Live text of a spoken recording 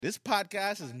This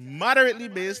podcast is moderately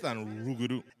based on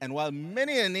Rugudu. And while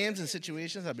many of the names and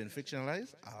situations have been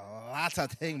fictionalized, a lot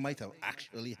of things might have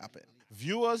actually happened.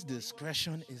 Viewers'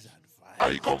 discretion is advised.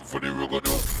 I come for the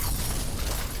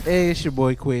Rugudu. Hey, it's your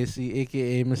boy Quasi,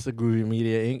 aka Mr. Groovy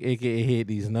Media Inc., aka Hate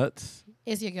These Nuts.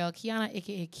 It's your girl Kiana,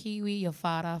 aka Kiwi, your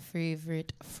father's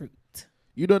favorite fruit.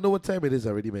 You don't know what time it is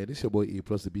already, man. It's your boy A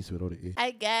plus the beast without the A.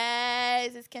 Hi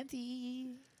guys, it's Kenty.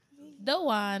 The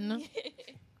one.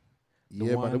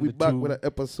 Yeah, one, man. We the back two. with an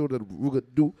episode of the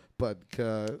Rugudu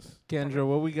podcast. Kendra,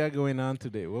 what we got going on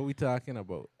today? What we talking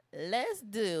about? Let's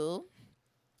do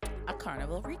a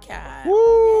carnival recap.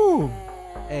 Woo!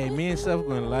 Yeah. Hey, me and Seth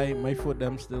gonna lie, my foot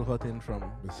them still hurting from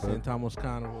Yes, sir. St. Thomas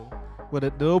Carnival. Well, the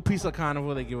little piece of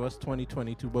carnival they give us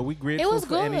 2022, but we grateful It was for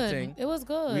good. anything. It was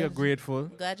good. We are grateful.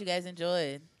 Glad you guys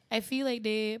enjoyed. I feel like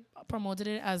they promoted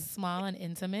it as small and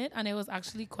intimate, and it was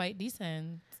actually quite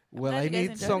decent. Well, glad I you guys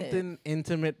need enjoyed something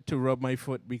intimate to rub my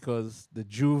foot because the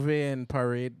Juve and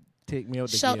Parade take me out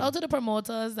the Shout game. out to the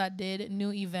promoters that did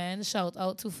new events. Shout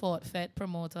out to Fort Fete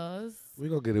promoters. We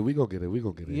gonna get it. We gonna get it. We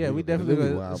gonna get it. Yeah, we gonna get it. definitely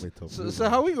Let me gonna- wow it up. So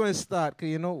how we going to start? Cause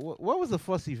you know what was the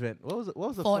first event? What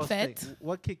was the Fort first Fete. thing?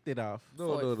 What kicked it off?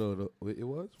 No. Wait, it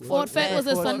was? Fort Fete was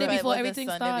the Fort Sunday Fete before was the everything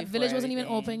Sunday started. before Village wasn't even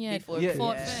everything. open yet. Before Yeah.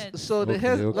 Fort yeah. Fete. So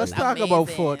Okay. let's Was talk about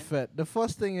amazing. Fort Fete. The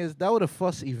first thing is that was the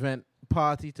first event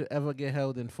party to ever get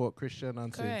held in Fort Christian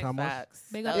on St. Correct. Thomas. Facts.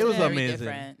 Big That up It was very amazing.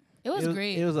 different. It was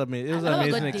great. It was amazing. It was I an love a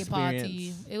amazing good day party.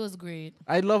 experience. It was great.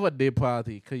 I love a day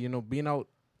party because you know being out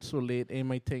so late ain't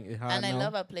my thing. It hard And I now.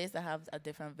 love a place that has a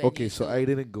different venue. Okay, so too. I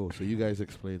didn't go. So you guys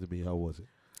explain to me how was it?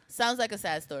 Sounds like a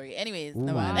sad story. Anyways, Ooh,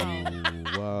 no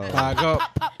matter. wow. Bag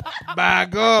up,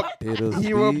 bag up. It'll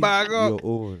He will be bag up. your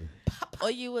own. Oh,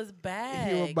 you was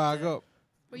bad. He will bag up.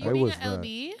 Were I you being was an not.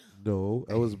 LB? No,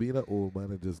 I was being an old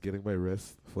man and just getting my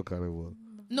rest for carnival.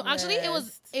 No, actually,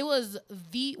 Rest. it was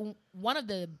the one of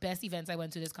the best events I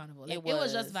went to this carnival. Like, it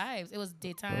was just was. vibes. It was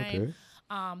daytime. Okay.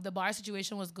 The bar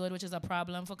situation was good, which is a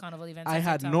problem for carnival events. I in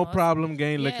had St. no Thomas. problem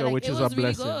getting Yeah, liquor, like, which it is a was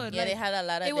really blessing. good. Yeah, Like, they had a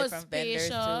lot of It was different vendors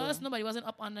spacious. too. Nobody wasn't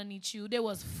up underneath you. There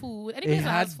was food. Any They place that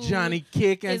had has food, Johnny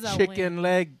cake and is a chicken win.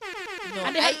 leg. No,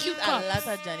 And they had I cute eat cups. a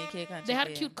lot of Johnny cake and They had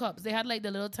chicken. cute cups. They had like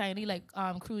the little tiny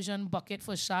Crucian bucket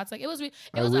for shots. Like it was. It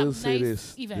I was will a say nice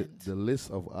this: event. the list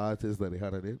of artists that they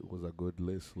had on it was a good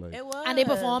list. Like, It was. And they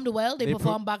performed well. They They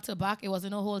performed back to back. It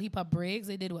wasn't a whole heap of breaks.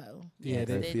 They did well. Yeah, Yes,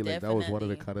 they- I they feel like that was one of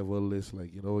the definitely- carnival lists.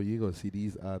 Like, you know, you're gonna see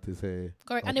these artists here.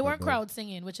 Correct. up And they weren't down. crowd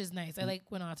singing, which is nice. I like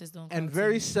when artists don't. And crowd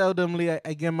very sing. seldomly,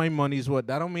 I get my money's worth.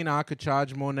 That don't mean I could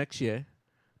charge more next year,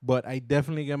 but I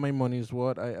definitely get my money's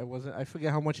worth. I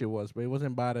forget how much it was, but it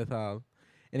wasn't bad at all.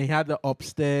 And he had the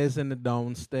upstairs and the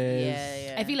downstairs.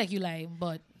 Yeah. I feel like you lie,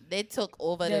 but they took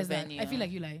over the there's that. venue. I feel like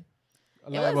you lie.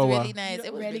 it was really nice. You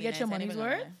It was rarely really get nice. your I money's ain't even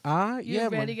worth? gonna lie. You Yeah,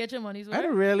 rarely man. get your money's I worth.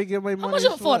 don't really get my How money's much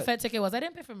your worth. Fort Fete ticket was? I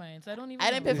didn't pay for mine, so I don't even.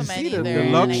 I didn't know. pay for mine See the, either. the and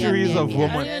I got luxuries of VIP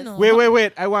women. I didn't know.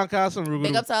 Wait. I want cars from Big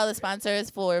Ruguru. up to all the sponsors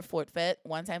for Fort Fete.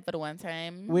 One time for the one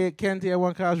time. Wait, Kenty, I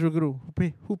want cars Ruguru.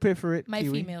 Who pay for it? My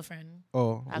Kiwi? female friend.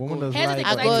 Oh, I woman go- does Here's the like thing,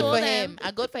 I I that. good told for them- him.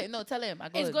 I good for him. No, tell him. I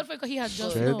good. It's good for because he has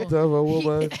just Strength know. of a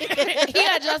woman. he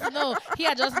had just know. He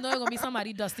had just know it's gonna be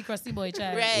somebody dusty, crusty boy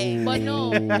child. Right. But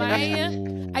no,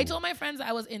 Ooh. I told my friends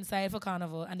I was inside for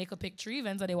carnival and they could pick 3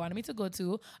 events that they wanted me to go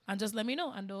to and just let me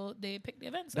know. And they picked the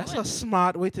events. That's I a went.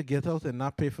 smart way to get out and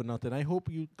not pay for nothing. I hope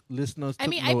you listeners I took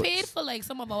mean, notes. I paid for like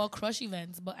some of our crush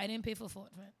events, but I didn't pay for Fort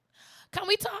Fete. Can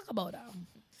we talk about that?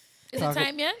 Is Talk it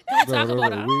time yet? Can we talk No,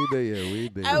 about no, that? we ain't there yet. We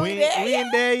ain't there I yet. was- We there ain't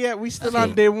yet? there yet. We still Okay.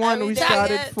 on day one. Are we We there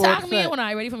started yet? Fort Tag me Fete. when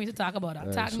I'm ready for me to talk about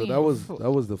that. Tag So me. that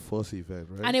was the first event,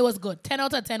 right? And it was good. 10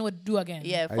 out of 10 would do again.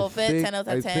 Yeah, I Fort Fete, think- 10 out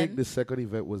I of think 10. the second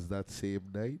event was that same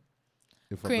night.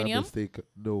 If I'm Cranium? not mistaken.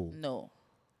 No. No.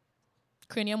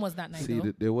 Cranium was that night See,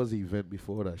 though. there was an event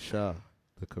before that, Shah,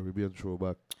 the Caribbean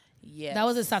throwback. Yeah. That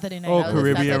was a Saturday night. Oh, That was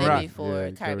Caribbean Saturday rock. before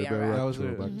Yeah, Caribbean Caribbean rock. That was it.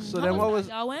 throwback. So How then was what that? was?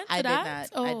 Y'all went to I did that?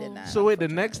 not. I did not. So wait, the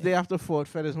next day after Fort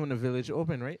Fete is when the village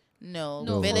opened, right? No.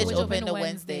 No, Village Village opened the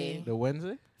Wednesday. Wednesday. The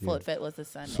Wednesday. Fort Fete was the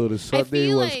Sunday. So the Sunday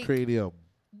feel was like- Cranium.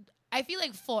 I feel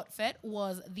like Fort Fete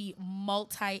was the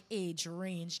multi-age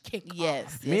range kickoff.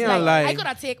 yes. Me yes. and Like, I like could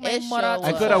have taken my It mother. sure I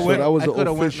was. could have So went. that was I the could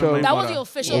have went. official- with my That was mother. the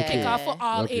official Yeah. kickoff for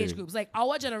all Okay. age groups. Like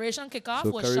our generation kickoff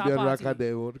So was Shop Caribbean rock Party. had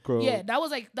their own crowd. Yeah, that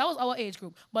was our age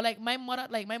group. But like my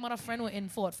mother friend were in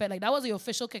Fort Fete. Like that was the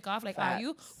official kickoff. Like, are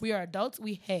you? We are adults.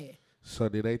 We here.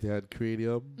 Sunday night they had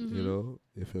Cranium. Mm-hmm. You know,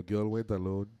 if your girl went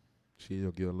alone, she ain't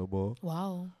your girl no more.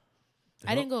 Wow.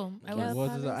 I didn't go. I What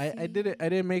was. was it? I did it. I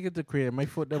didn't make it to Korea. My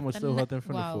foot them was still After hurting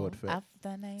from wow. the Fort Fete.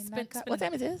 After 9 Spin- spin What it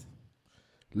time is this?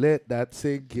 Let that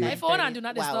sink in. My phone and do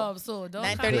not Wow. disturb, so don't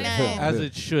 9:39. As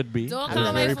it should be. Don't I'm call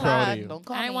my very phone. proud of you. Don't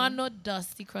call I me. want no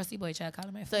dusty, crusty boy child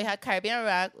calling my So phone. we had Caribbean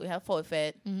Rock, we had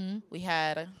Forfeit, Mm-hmm. we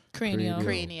had Cranium.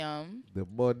 Cranium. The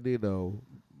Monday now.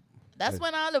 That's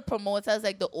when all the promoters,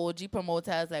 like the OG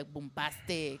promoters, like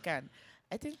Bombastic, and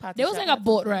I think Party There was Shop like a had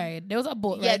boat something. ride. There was a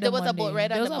boat Yeah, ride. there the was a boat Monday.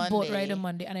 ride on There was the a boat Monday. ride on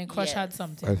Monday, and then Crush had Yes.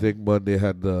 something. I think Monday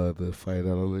had the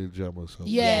 $5 jam or something.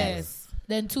 Yes.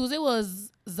 Then Tuesday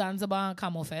was Zanzibar and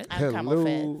Camel Fest. And Camel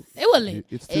Hello. Fest. It was lit.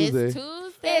 It's Tuesday. It's Tuesday.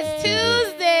 It's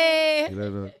Tuesday. You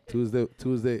know,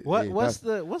 Tuesday. What? hey, What's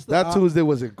that, the? that Tuesday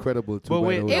was incredible too. But by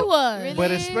wait, the way. It was. Really?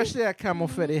 But especially at Camel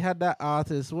Fest, they had that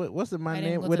artist. What's the I man didn't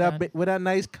name go with to that that. with that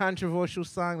nice controversial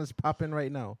song that's popping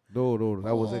right now? No,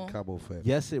 that wasn't Oh. Camel Fest.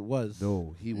 Yes, it was.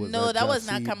 No, he was. No, at that was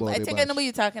not Jassy Camel. I Bonnie think I know Bash. what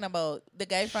you're talking about. The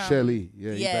guy from Shelly.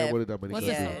 Yeah, he Yeah. died with Dominica. What's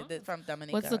the too. song? From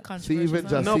Dominica. What's the See, controversial even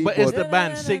song? No, Jassy but it's Bonnie- the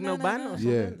band Signal Band or something.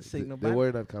 Yeah, Signal they Band.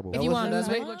 weren't at Camel. If That you wasn't want this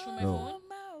that way, song? go through my No. phone.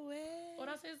 Oh,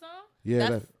 that's his song? Yeah,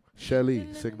 That's- that Shelly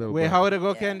Signal. Wait, Band. how would it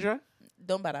go, Yeah. Kendra?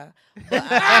 Don't bother.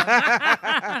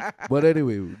 But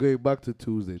anyway, going back to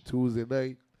Tuesday. Tuesday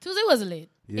night. Tuesday was lit.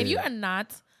 Yeah. If you are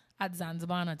not at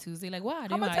Zanzibar on a Tuesday, like,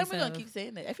 what? How much time we gonna keep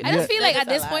saying it? I just feel like at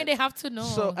this a point lot. they have to know.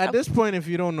 So at this point, if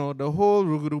you don't know, the whole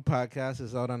Rugudu podcast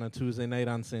is out on a Tuesday night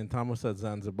on St. Thomas at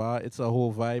Zanzibar. It's a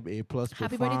whole vibe. A plus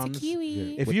Happy birthday to performs. Kiwi.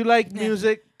 Yeah. If you like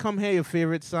music, come hear your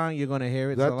favorite song. You're gonna hear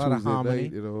it. It's That a lot of Tuesday harmony.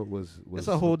 night, you know, was It's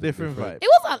a whole something different vibe.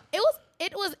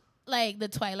 It was like the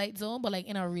Twilight Zone, but like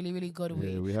in a really, really good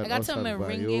way. Yeah, we had I got us to and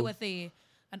merengue Vio. with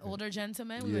an older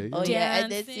gentleman. We Yeah, were yeah. Oh, yeah, I did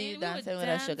dancing. see you We were dancing with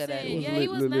that sugar daddy. It was Yeah, lit, he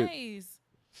was lit, lit. nice.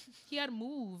 He had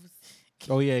moves.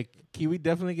 Oh yeah, Kiwi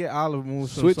definitely get olive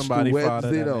moves from Switch to somebody father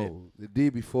Wednesday that night. now. The day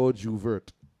before Juvert.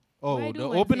 Oh, Why the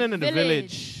do opening in the Wednesday?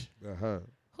 village. Uh-huh.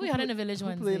 Who you had in the village Who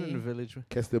Wednesday? played in the village?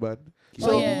 Kesteban.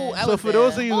 So, yeah. I so was for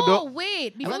those of there. you who Oh don't,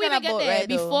 wait! Before was we on even a get boat there, ride,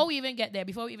 though. before we even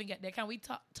get there, can we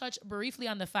touch briefly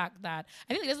on the fact that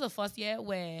I think this is the first year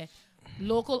where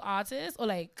local artists or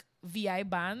like VI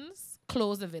bands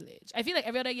close the village. I feel like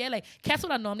every other year, like Cats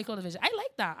would normally close the village. I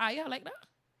like that. I like that.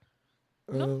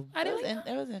 No, I didn't. Like that.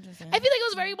 That was interesting. I feel like it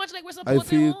was very much like we're I supposed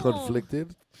feel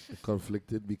to.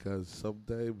 conflicted because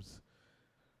sometimes,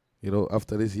 you know,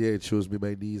 after this year, it shows me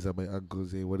my knees and my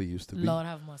ankles ain't what it used to be. Lord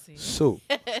have mercy. So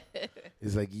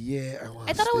it's like, yeah, I want.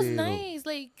 I thought it was stay, you know. nice.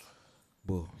 Like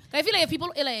But, I feel like if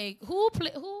people like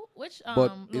which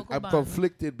but local I'm band?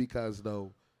 conflicted because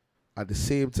now, at the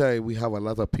same time, we have a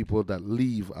lot of people that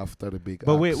leave after the big.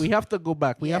 but wait, acts. we have to go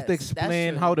back. We have to Yes, that's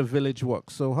explain true. how the village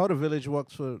works. So how the village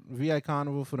works for VI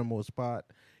Carnival for the most part.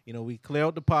 You know, we clear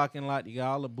out the parking lot. You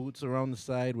got all the booths around the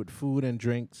side with food and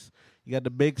drinks. You got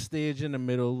the big stage in the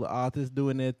middle. The artists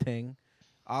doing their thing.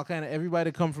 All kind of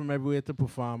everybody come from everywhere to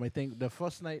perform. I think the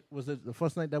first night was it the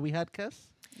first night that we had Kes?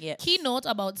 Yes. Keynote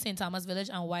about St. Thomas Village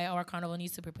and why our carnival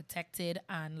needs to be protected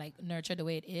and like nurtured the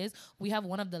way it is. We have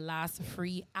one of the last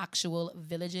free actual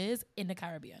villages in the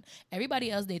Caribbean.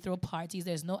 Everybody else, they throw parties.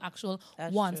 There's no actual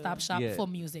That's one-stop true. shop Yeah. for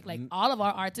music. Like all of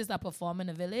our artists that perform in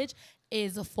the village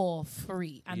is for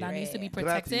free, and that needs to be Right.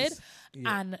 protected Gratis.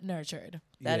 and nurtured.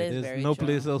 That is there's very no true.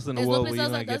 place else in the There's no world place where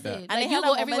else you're that gonna does get that. it. And Like they you had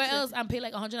go a everywhere moment else and pay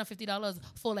like $150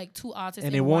 for like two artists,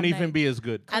 And in it one won't even night. be as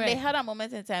good. And they Correct. had a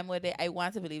moment in time where I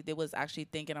want to believe they was actually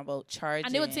thinking about charging.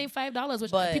 And they would say $5,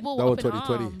 which But- people That were was up in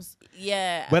 2020. arms.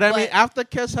 Yeah. But I mean, after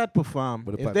Kes had performed,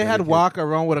 But the if part they had Medicaid- walk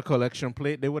around with a collection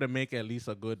plate, they would have make at least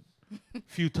a good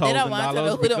few they don't $1,000 want to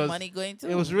know who the because money going to.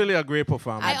 it was really a great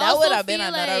performance. I- I that also would have been feel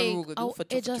another like, rule to do for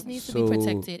it just needs to be So,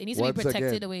 protected. It needs to be once protected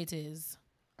again- the way it is.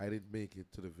 I didn't make it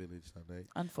to the village that night.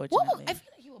 Unfortunately. I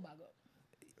feel like you were back up.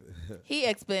 He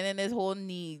explaining his whole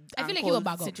need I feel like ankle he would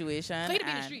back up. situation. For you to be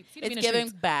in the and streets, he to be It's in the giving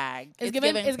streets. bag. It's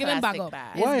giving plastic back up.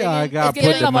 bag. It's Why giving- I it's gotta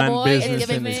giving put the lover man boy, business It's it's in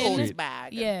giving the giving- toast street?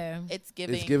 bag. Yeah. It's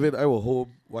giving. It's given. I was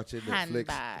home watching Netflix,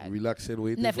 Handbag. relaxing,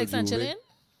 waiting Netflix for and Juve. chilling.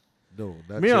 No,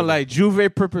 not Me don't chilling. like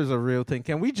Juve Prep is a real thing.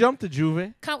 Can we jump to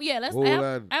Juve? Yeah, let's. Hold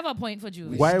I on. have a point for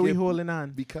Juve. Why are we skip- holding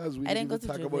on? Because we I didn't didn't even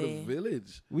go to talk about the Juve.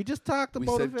 village. We just talked We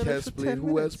about the said village Kes for played. 10 Who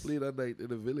else minutes. played that night in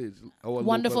the village? Our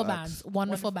Wonderful local bands. acts.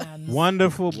 Wonderful bands.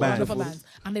 Wonderful band. Wonderful bands.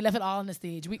 And they left it all on the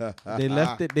stage. We They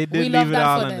left it. They We did love leave it that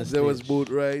all for on them. the There was stage. boat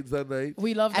rides that night.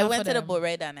 we love that I for went to the them. boat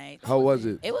ride that night. How was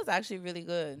it? It was actually really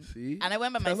good. See? And I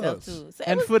went by Tell myself us. too. So it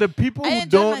And was- for the people I who enjoyed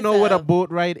don't know what a myself. boat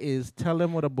ride is, tell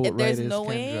them what a boat ride there's is. no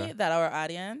way Kendra. that our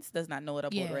audience does not know what a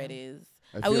boat Yeah. ride is.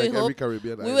 I And feel we like would every hope-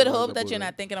 Caribbean We island would has hope a that boat you're ride.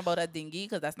 not thinking about a dinghy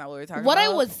because that's not what we're talking What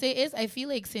about. I would say is, I feel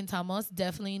like St. Thomas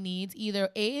definitely needs either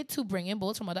A, to bring in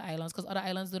boats from other islands, because other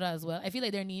islands do that as well. I feel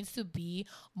like there needs to be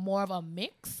more of a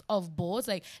mix of boats.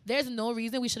 Like, there's no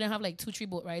reason we shouldn't have like 2-3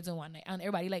 boat rides in one night and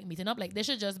everybody like meeting up. Like, there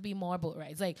should just be more boat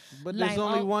rides. Like, But line there's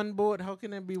only out- one boat. How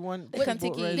can there be one? The two Kentucky-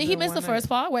 boat rides Did he in miss one the first night?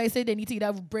 part where I said they need to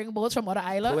either bring boats from other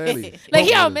islands? Clearly. Like,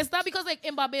 yeah, I Clearly. missed that because, like,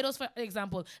 in Barbados, for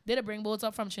example, they bring boats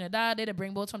up from Trinidad, they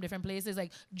bring boats from different places,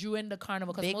 like, during the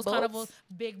carnival. Because Big most boats? carnivals,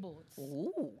 big boats.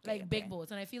 Ooh, Like, okay, big okay.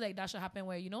 boats. And I feel like that should happen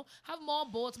where, have more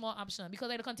boats, more options. Because,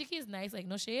 like, the Kentucky is nice, like,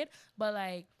 no shade. But,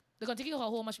 like, the Kentucky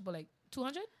hold how much people? Like,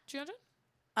 200? 300?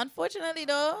 Unfortunately,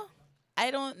 though, I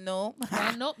don't know.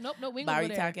 Nope. We ain't gonna Barry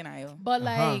go there. talking Io. But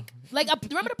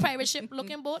remember the pirate ship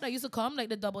looking boat that used to come, like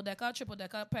the double decker, triple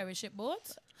decker pirate ship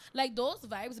boats? Like those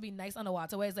vibes would be nice on the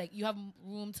water, where it's like you have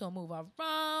room to move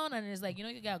around, and it's like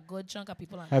you got a good chunk of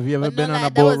people on. Have you ever But no, been on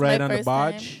that- a that boat was my ride on the first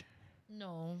time. barge?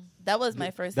 No, That was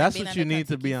my first That's time. what being you on need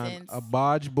to be on. Kentucky A since-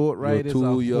 barge boat ride is a too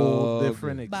whole young.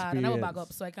 different bad. And I would back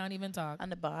experience. up, so I can't even talk. on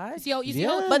the bar. See how Yeah.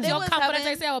 but But they your was confidence. I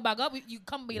having- say I would back up. You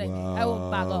come be like I will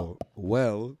back up.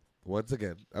 Well, once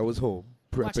again, I was home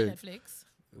Watching prepping, Netflix.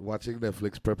 watching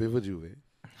Netflix, prepping for Juve.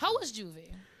 How was Juve?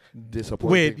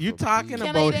 Disappointing. Wait, you for talking me. Can I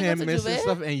about even go him to missing Juve?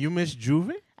 stuff and you miss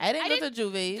Juve? I didn't I go to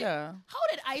Juve either. How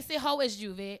did I say how is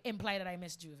Juve imply that I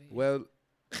miss Juve? Well,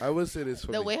 I will say this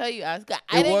for The me. way how you asked,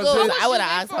 I didn't go. wasn't- So How was I would Juve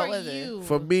have asked for how was it. you?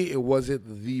 For me, it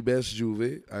wasn't the best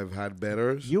Juve. I've had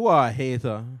better. You are a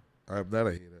hater. I'm not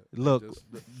a hater. Look, Just-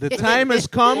 the time has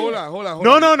come. hold on.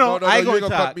 No, on. I you go ain't gonna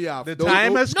talk. cut me off. The No,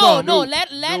 time no. has No, come. no,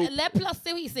 let Plus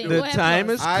say what he's saying. The Go ahead, time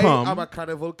Plus. is I come. am a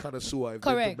carnival connoisseur. I've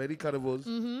been Correct. to many carnivals,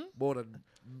 more than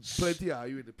plenty are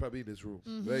you probably in this room.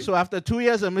 Right? So after 2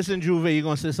 years of missing Juve, you're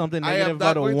gonna say something I am negative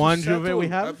not about the going to one settle. Juve we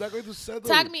I'm have? not going to settle.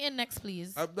 Tag me in next,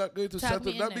 please. I'm not going to Tag me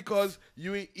settle. in Not next. because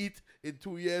you ain't eat in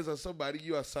 2 years or somebody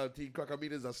you are saltine cracker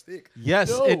meat is a steak. Yes,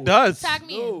 No. it does. Tag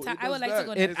me No, in. it I would does like not. to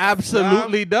go It next. It's a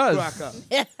absolutely damn does. cracker.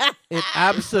 It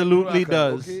absolutely Cracker,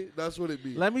 does. Okay, that's what it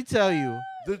means. Let me tell you.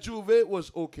 The Juve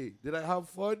was okay. Did I have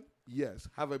fun? Yes.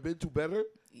 Have I been to better?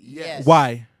 Yes.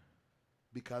 Why?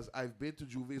 Because I've been to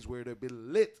Juves where they've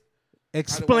been lit.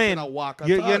 Explain. And it wasn't a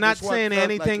walkathon. You're not This one saying felt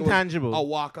anything like it was tangible. A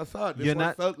walkathon. This You're one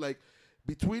not- felt like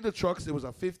between the trucks, there was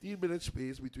a 15-minute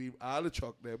space between all the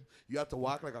truck them. You have to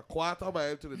walk like a quarter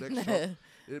mile to the next truck.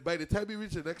 And by the time you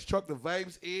reach the next truck, the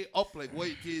vibes ain't up like what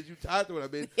it is. You tired of what I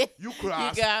mean? You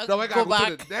cross. gotta Now I gotta go go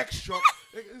to back. the next truck.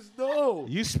 Like, no.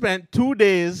 You spent 2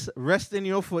 days resting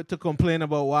your foot to complain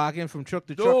about walking from truck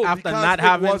to truck No, after because not it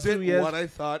having wasn't 2 years. what I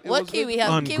thought it What was Kiwi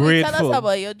gonna have? be. Kiwi, tell us Ungrateful.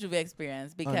 about your Juve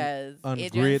experience because Adrian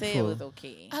said it ungrateful. was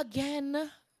okay. Again,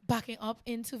 backing up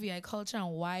into VI culture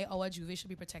and why our Juve should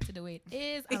be protected the way it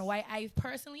is, and why I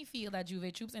personally feel that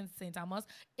Juve troops in St. Thomas,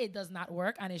 it does not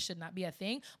work and it should not be a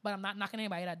thing. But I'm not knocking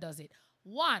anybody that does it.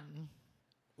 One,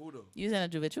 Who knows? You in a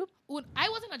Juve troop? I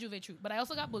wasn't a Juve troop, but I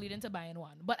also got bullied into buying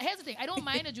one. But here's the thing: I don't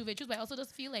mind a Juve troop, but I also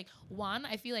just feel like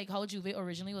I feel like how Juve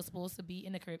originally was supposed to be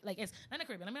in the Caribbean, like it's not in the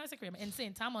Caribbean. Let me not say Caribbean. In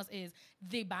St. Thomas is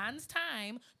the band's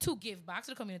time to give back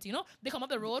to the community. You know, they come up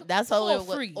the road. That's how for it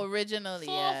was free. originally.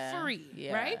 For yeah. free,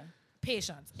 Yeah. right?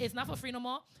 Patience. It's not for free no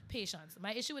more. Patience.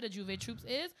 My issue with the Juve troops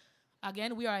is,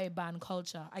 again, we are a band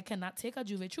culture. I cannot take a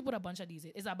Juve troop with a bunch of these.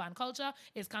 It's a band culture.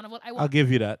 It's Carnival. I'll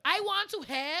give you that. I want to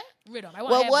hear rhythm. I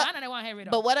want Well, hair what- band and I want hair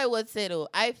rhythm. But what I would say though,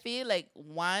 I feel like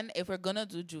one, if we're gonna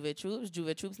do Juve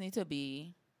troops need to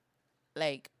be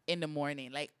like in the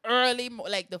morning, like early,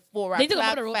 like the 4 They need to come o'clock,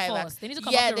 off the road 5 o'clock. first. They need to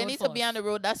come Yeah, off the they road need to be first. on the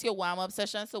road. That's your warm up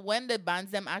session. So when the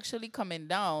bands them actually coming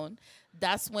down,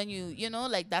 that's when you know,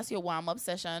 like that's your warm up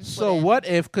session. for So them. what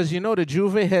if, because you know the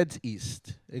Juve heads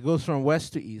east. It goes from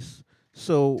west to east.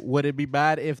 So would it be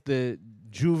bad if the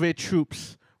Juve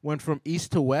troops went from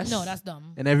east to west? No, that's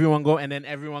dumb. And everyone go, and then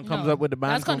everyone comes No, up with the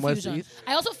band that's from west to confusion. east.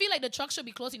 I also feel like the trucks should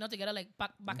be close enough together, like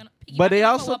back and But they piggybacking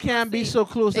off also what Plus can't be said. so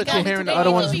close They that you're can't be hearing the together. other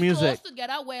They need one's to be music. close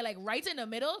together where, like, right in the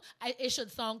middle, it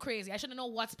should sound crazy. I shouldn't know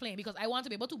what's playing because I want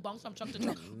to be able to bounce from truck to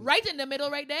truck. Right in the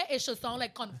middle, right there, it should sound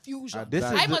like confusion. This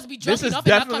I is must be drunk this is enough in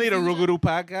that definitely the confusion. Ruguru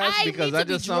podcast I because need that to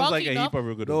be just sounds drunk like a enough. heap of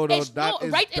Ruguru. No, It's that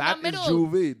is right in that the middle. is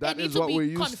Juve. That It needs is to what be we're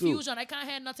used to. confusion. I can't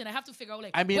hear nothing. I have to figure out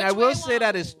like. I mean, which I will way say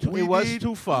that it's want. it was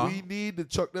too far. We need to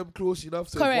chuck them close enough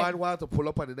so Correct. if one want to pull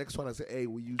up on the next one and say, "Hey,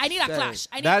 will you?" I need a sing?" clash.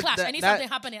 I need That- clash. that- I need that- something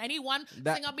happening. I need one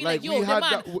that- singer be like like, yo, we the had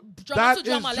man, that drama that to is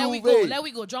drama, let we Juve. go, let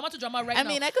we go, drama to drama right I now.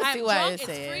 mean, I can I'm see why drunk, you're it's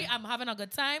saying. free, I'm having a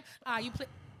good time. You play,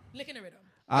 licking the rhythm.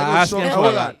 I I'm gonna asked show- him for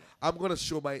hold that. on. I'm gonna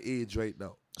show my age right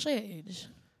now. Show your age.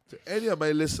 To any of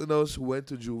my listeners who went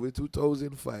to Juve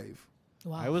 2005,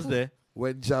 Wow. I was there.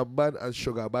 when Jamban and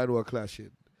Sugar Band were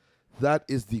clashing, that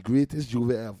is the greatest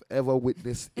Juve I've ever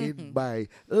witnessed in my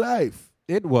life.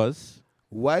 It was.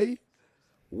 Why?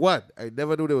 One, I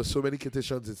never knew there were so many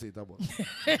kitty-shots in St. Thomas.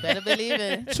 Better believe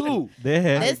it. Two,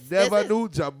 There. This- I never this is- knew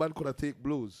Jamban could have take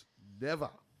blows. Never.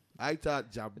 I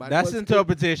thought Jamban That's was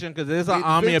interpretation because there's an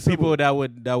army of invincible. people that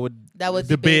would That would debate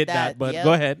debate that. that, But yep.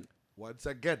 go ahead. Once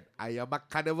again, I am a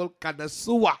carnival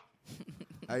connoisseur.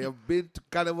 I have been to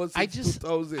carnival since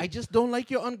 2000. I just don't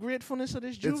like your ungratefulness of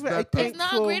this Juve. not I that- think It's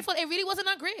not for, grateful. It really wasn't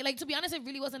that great. Like, to be honest, it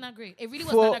really wasn't that great. It really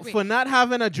was for, not that great. for not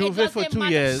having a It Juve doesn't for 2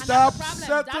 matter. years. And that's the Stop problem.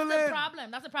 That's settling. the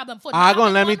problem. That's the problem. For Are not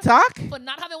gonna having let me one- talk? For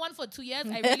not having one for 2 years,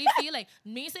 I really feel like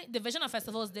Division of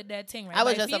Festivals did their thing, right? I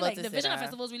was But just feel about like to say Division of that.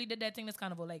 Festivals really did their thing this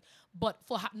carnival. Like, but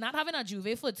for not having a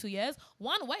Juve for 2 years,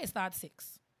 one, why it starts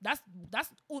 6? That's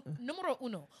numero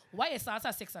uno. Why it starts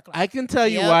at 6 o'clock? I can tell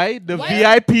you Yep. why. The Why-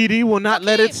 VIPD will not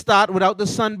let Okay. it start without the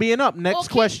sun being up. Next Okay,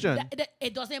 question.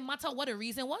 It doesn't matter what the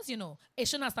reason was, It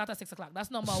should not start at 6 o'clock. That's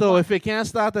number So one. if it can't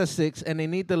start at 6 and they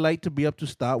need the light to be up to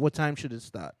start, what time should it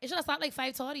start? It should have started like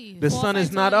 5:30. The 4, sun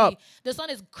is not 5:30. up. The sun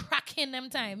is cracking them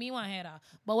time. Me want head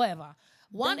but whatever.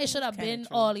 One, it should have Kinda been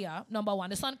true. earlier. Number one,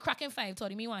 the sun cracking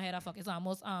 5:30. Me want head fuck. It's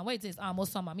almost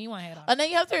almost summer. Me want head And then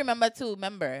you have to remember too.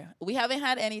 Remember, we haven't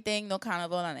had anything, no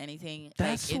carnival and anything.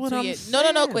 That's like, in what 2 I'm years. No,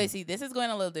 saying. Quasi. This is going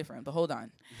a little different. But hold on.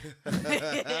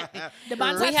 The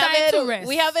band's we have time to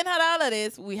rest. haven't had all of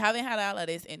this. We haven't had all of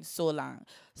this in so long.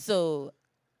 So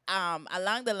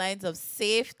along the lines of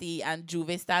safety and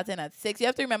Juve starting at 6, you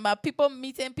have to remember people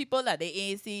meeting people that they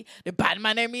ain't see. The bad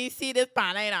man they may see this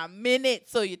partner in a minute.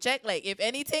 So you check, like, if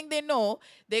anything they know,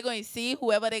 they're going to see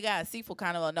whoever they got to see for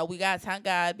Carnival. Now we got to thank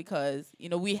God because,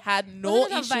 we had no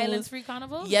Wasn't it a issues. violence-free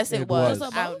carnival? Yes, it It was.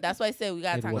 was. That's why I said we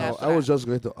got to It thank was. God Well, for I was that. just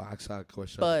going to ask her a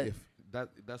question. But- if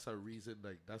that's a reason,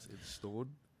 like, that's in stone.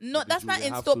 No, Did that's you not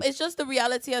in have stop. to- It's just the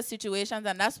reality of situations,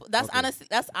 and that's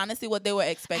Okay. honestly what they were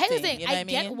expecting. Here's the thing, You know what I I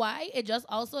get mean? why. It just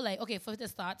also like, okay, for it to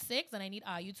start 6, and I need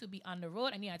you to be on the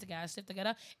road. I need to get our shit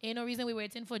together. Ain't no reason we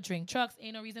waiting for drink trucks.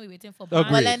 Ain't no reason we waiting for bands.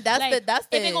 Agreed. Well, then that's Like, the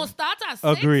if they're gonna start at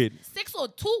 6, Agreed. 6 or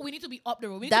 2, we need to be up the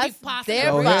road. We need That's to be passing their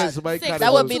the Now, road. bad. here's my Six. carnival.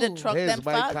 That would be the Two. truck Here's them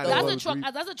my fault. carnival. That's the truck.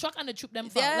 gripe. That's the truck and the troop them.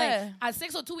 Yeah. Like at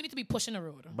 6 or 2, we need to be pushing the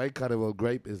road. My carnival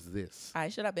gripe is this. I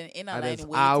should have been in a And line it's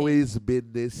waiting. always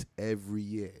been this every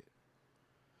year.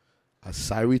 I'm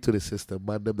sorry to the system,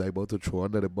 man, them that about to throw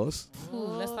under the bus. Ooh,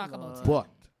 let's talk about it. But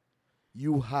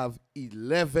you have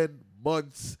 11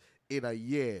 months in a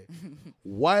year.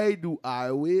 Why do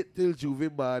I wait till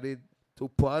Juve morning to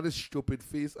put on a stupid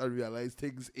face and realize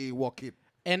things ain't working?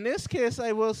 In this case,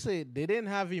 I will say they didn't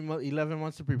have 11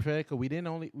 months to prepare because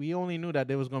we only knew that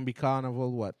there was going to be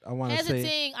carnival. What I want to Here's the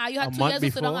say, thing. You had a 2 month years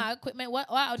to sit on before. our equipment. What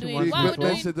are we Two doing? months What are we Equipment before.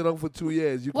 doing? sitting on for 2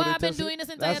 years. You What couldn't I've been test it? doing this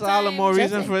entire That's time? all the more Just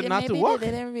reason for it think not to maybe work.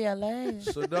 They didn't realize.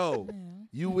 So now,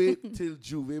 you wait till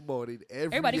Juve morning every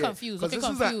Everybody year. confused. 'Cause Okay, this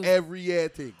is confused. an every year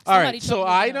thing. All Somebody right, so choke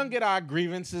me I down. don't get our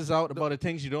grievances out about the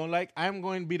things you don't like. I'm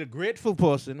going to be the grateful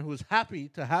person who's happy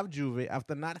to have Juve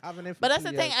after not having it for But that's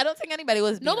 2 the thing. years. I don't think anybody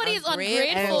was. being Nobody is ungrateful.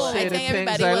 ungrateful. I And say the think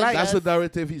everybody things I was. like. That's just- the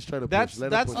narrative he's trying to push. Let him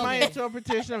That's push my it.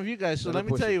 interpretation of you guys. So Let let him me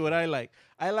push tell it. you what I like.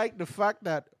 I like the fact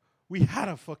that we had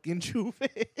a fucking Juve.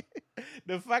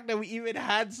 The fact that we even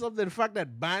had something. The fact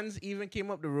that bands even came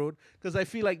up the road. Because I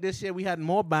feel like this year we had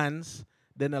more bands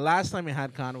than the last time we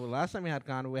had Carnival. Last time we had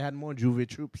Carnival, we had more Juve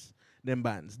troops than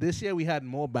bands. This year we had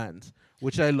more bands,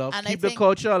 which I love. And I Keep the think-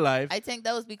 culture alive. I think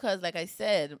that was because, like I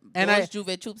said, And those I-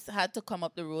 Juve troops had to come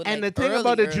up the road. And like, the thing early,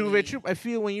 about the early. Juve troop, I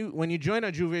feel when you join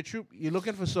a Juve troop, you're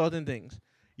looking for certain things.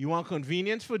 You want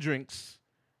convenience for drinks.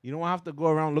 You don't have to go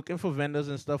around looking for vendors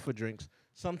and stuff for drinks.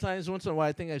 Sometimes once in a while,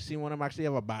 I think I've seen one of them actually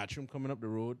have a bathroom coming up the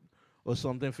road or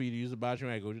something for you to use the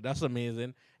bathroom I go to. That's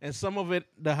amazing. And some of it,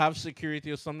 they have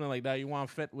security or something like that. You want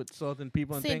fit with certain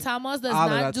people and St. things. Thomas does all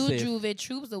of not that's do safe. Juve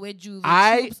troops the way Juve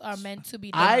I- troops are meant to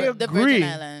be done. I The agree. Virgin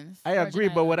Islands. I agree,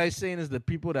 but what I'm saying is the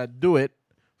people that do it,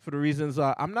 for the reasons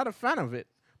are, I'm not a fan of it,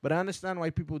 but I understand why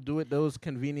people do it. Those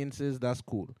conveniences, that's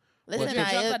cool. Listen, But the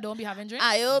drugs I that don't be having drinks.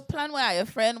 I plan where your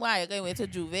friend why you going away to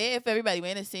Juve if everybody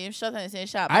wearing the same shirt and the same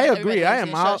sharp I pants, agree. everybody I wearing am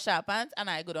the same out- short, sharp pants, and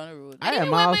I go down the road. I I didn't am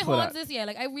even wear out my for horns that. this year.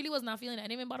 Like I really was not feeling it. I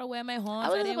didn't even bother wearing my horns. I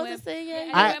was didn't about wear, to say, yeah. I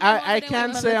didn't I, wear my horns, I didn't wear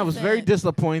can my say I was very 100%.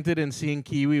 disappointed in seeing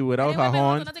Kiwi without her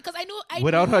horns, because I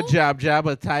without her knew- jab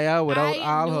attire, without I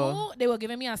all knew her. they were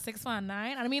giving me a 6 for a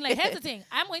 9. And I mean, like, here's the thing.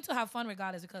 I'm going to have fun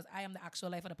regardless because I am the actual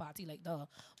life of the party, like, duh.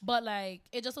 But, like,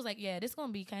 it just was like, yeah, this going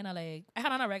to be kind of like, I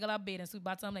had on a regular bathing suit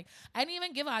bottom. Like, I didn't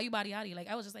even give a you body hottie. Like,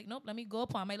 I was just like, nope, let me go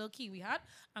upon my little Kiwi hat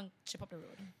and chip up the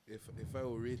road. If I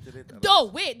were rated it, Though,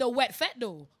 wait, the wet fat,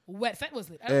 though. Wet fat was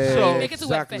lit. I don't So- know. Make it to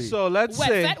wet Exactly. fat. So let's Wet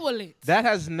say fat was lit. that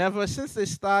has never, since they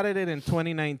started it in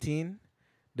 2019,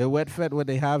 the wet fed what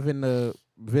they have in the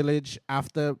village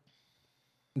after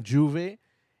Juve,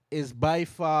 is by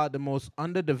far the most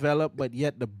underdeveloped, but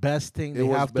yet the best thing It they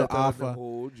was have better to than the offer.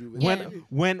 whole Juve. Yeah.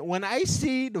 When I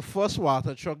see the first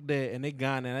water truck there and they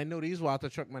gone, and I know these water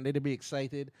truck man, they'd be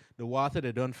excited. The water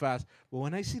they done fast. But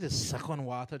when I see the second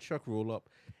water truck roll up,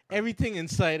 everything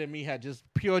inside of me had just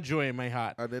pure joy in my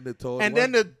heart. And then the third And one,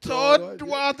 then the third yeah.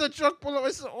 water truck pull up.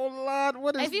 I said, "Oh Lord,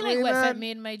 what is I feel going like Wet Fed on?"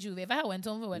 made my Juve. If I had went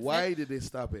home for Wet Why Fed, did they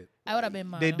stop it? I would have been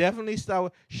mad. They definitely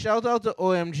start. Shout out to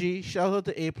OMG. Shout out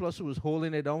to A Plus who was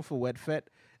holding it down for Wet Fed.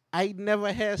 I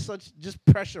never had such just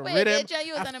pressure. Wait, Rhythm Deja,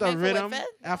 you was on the after mic for Wet rhythm Fed?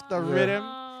 after Wow. rhythm.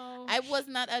 I was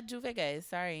not at Juve, guys.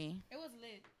 Sorry. It was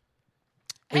lit.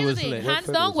 It Here's was the thing. lit. Hands Wet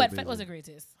Fed down, was Wet Fed amazing. was the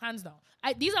greatest. Hands down.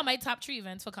 These are my top 3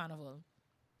 events for Carnival.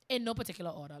 In no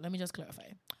particular order. Let me just clarify.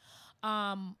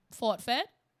 Fort Fed,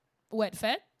 Wet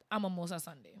Fed, and Mimosa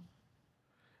Sunday.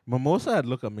 Mimosa had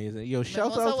look amazing. Yo, shout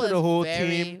Mimosa out to was the whole very,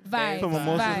 team very Vibes, for fun.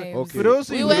 Mimosa. vibes. Okay. For those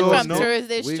who We you went don't from know,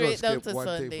 Thursday We gonna straight down skip to one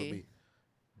thing for Sunday. me.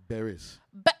 Berries.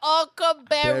 But Uncle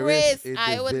Berries Barris, in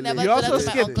I the would village. never you do also that to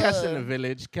my skipped uncle. Cass in the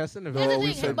village. Cass in the Here's village. the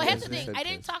we thing, said but here's Kes, the we thing. said I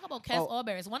didn't Kes. talk about Kes Oh. or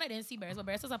Barris. One, I didn't see Barris, but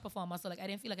Barris is a performer, so like I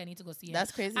didn't feel like I need to go see him.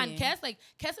 That's crazy. And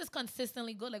Kes is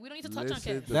consistently good. Like we don't need to touch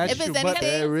Listen on Kes. to That's If true. it's But,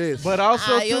 anything- Berries. but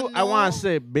also, You too, I want know. to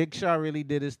say Big Shaw really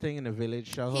did his thing in the village.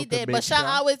 Shout He out to did, Big but Shaw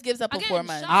Shaw. always gives a Again,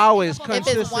 performance. Shaw- Always If it's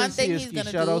one consistency thing is he's key.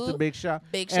 gonna Shout out do, to Big Shaw.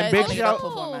 Big Shaw And is Big gonna give Shaw- a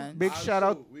performance. Big shout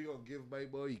out. We gonna give my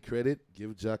boy credit.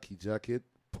 Give Jackie jacket.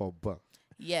 Pumper.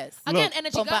 Yes. Again, Look,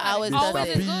 energy Pumper God. always Always does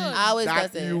is it. good. Always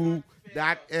that does it. U,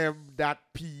 that M, that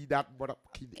P, that motherfucking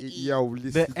yo.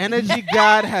 Listen. The energy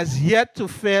God has yet to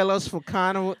fail us for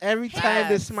Carnival. Every time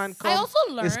this man I comes, also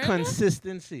it's learned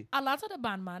consistency. a lot of the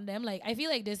bandman them, like I feel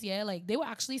like this year, like they were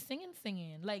actually singing.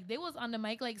 Like they was on the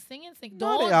mic, like singing.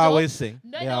 No, they always sing.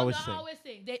 No, They they always don't sing. always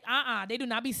sing. They do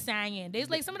not be singing. There's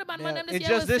like some of the bandman Yeah, them this it's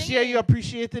year just was this year singing. you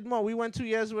appreciated more. We went 2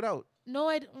 years without. No,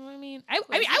 I mean, I yeah,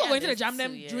 was going to the this jam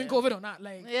them too, during yeah. COVID or not.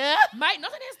 Like, Yeah. nothing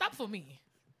ain't stopped for me.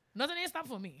 Nothing ain't stopped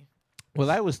for me. Well,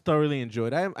 I was thoroughly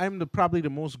enjoyed. I'm probably the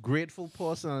most grateful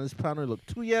person on this panel. Look,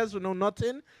 2 years with no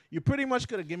nothing. You pretty much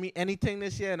could have given me anything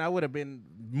this year, and I would have been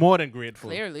more than grateful.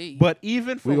 Clearly. But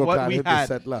even for We gonna what call we him the had,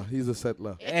 settler. He's a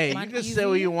settler. hey, Man you can say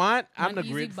what easy, you want. I'm man the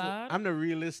easy grateful. bad. I'm the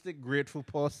realistic, grateful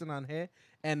person on here.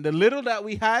 And the little that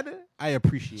we had, I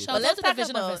appreciate. Shout But out let's to the talk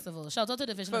Vision about- Festival. Shout out to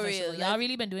the Vision For Festival. real, Y'all let's-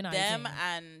 really been doing our Them thing.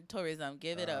 and tourism.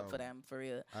 Give it up for them, for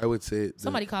real. I would say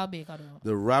Somebody call Baker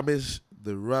though. the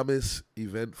Ramis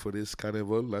event for this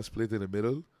carnival. Let's play it in the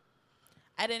middle.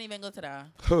 I didn't even go to that.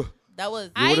 Huh. That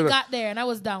was... I wouldn't- got there and I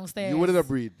was downstairs. You wouldn't have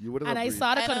breathed. You wouldn't And have I breathed.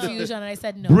 saw the I know. confusion and I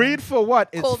said no. Breed for what?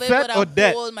 It's COVID fet would or have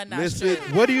debt. hold my Listen.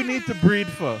 nostrils. What do you need to breed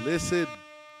for? Listen.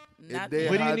 Not they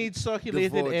What do you had need the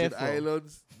circulated Virgin air for?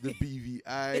 Islands, the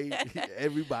BVI,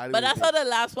 everybody. But was that's there. how the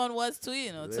last one was too,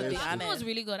 you know, to Yes. be Last one honest. was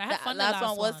really good. I had The fun. last the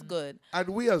last one was good. And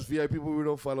we as VIP people, we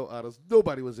don't follow others.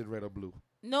 Nobody was in red or blue.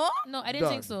 No? No, I didn't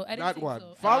None. think so. I didn't Not think one.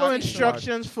 so. Follow Ah,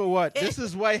 instructions for what? This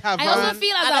is why I also Havana.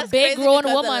 feel And as a that's big crazy grown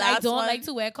because the woman, I last don't one- like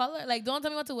to wear color. Like, don't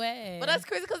tell me what to wear. But that's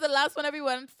crazy because the last one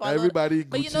everyone followed. Everybody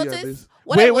But you Gucci on notice... this.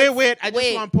 what I Wait. would- I just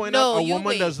wait, want to point no, out a you woman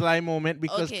wait. does lie moment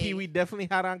because Okay. Kiwi definitely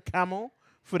had on camo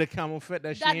for the camo fit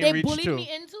that she that ain't they reached bullied to. me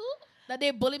into. That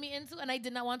they bullied me into, and I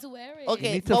did not want to wear it. You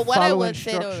Okay, need to but what I follow would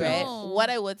say though, instructions. right? No. What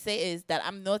I would say is that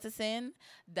I'm noticing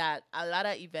that a lot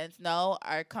of events now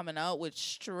are coming out with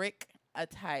strict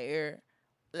attire.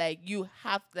 Like you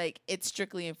have, like it's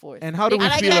strictly enforced. And how do we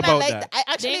And I feel kinda about like that? I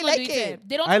They actually ain't gonna like do it.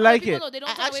 They don't I turn like away people, it. though. They don't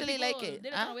I turn away actually people. like it. They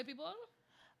don't Huh? turn away people.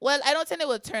 Well, I don't think it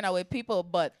will turn away people,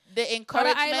 but the Other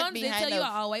encouragement islands, they behind tell you of-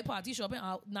 at our white party shop,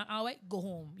 not our white, go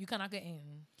home. You cannot get in.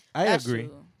 I That's agree.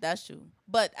 True. That's true.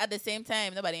 But at the same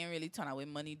time, nobody ain't really turn away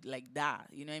money like that.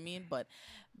 You know what I mean? But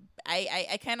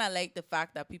I kind of like the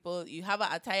fact that people, you have an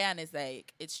attire and it's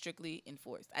like, it's strictly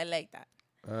enforced. I like that.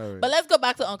 All right. But let's go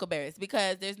back to Uncle Barris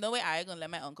because there's no way I'm going to let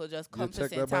my uncle just come to check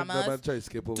St. that man Thomas, try to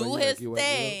skip over do you his like he went,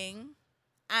 you know? thing.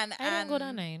 And I didn't go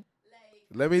that night.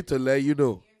 Let me to let you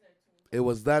know, it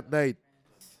was that night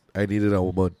I needed a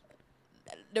woman.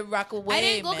 the rock away, I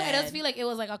didn't go. man. I just feel like it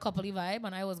was like a coupley vibe,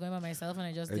 and I was going by myself, and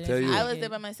I just I didn't. tell feel you. I like was it. there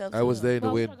by myself. I was too. there in the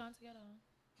Well, we wind. should've gone together.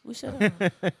 We should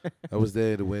have. I was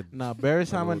there in the wind. Nah, Barry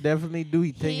Simon definitely do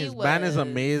his thing. He His band is was.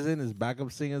 amazing. His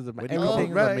backup singers, When you everything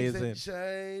is rise amazing. and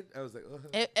shine, I was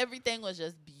like, Everything was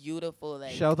just beautiful.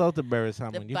 Like Shout out to Barry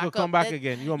Simon. You can backup, come back that-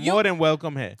 again. You are you- more than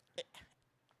welcome here.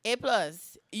 A+.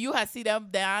 You have seen them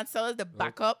dancers, the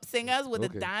backup singers with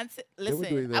Okay. the dance. were Listen,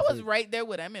 doing I their was thing. right there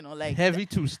with them, you know, like Heavy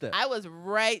two step. I was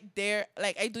right there.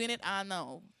 Like I doing it on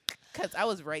now, cause I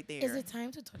was right there. Is it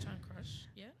time to touch on Crush?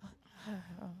 Yeah.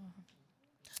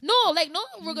 No, like no,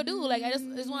 we're gonna do. Like I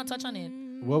just want to touch on it.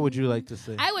 What would you like to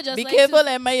say? I would just Be like careful, to,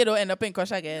 Emma, you don't end up in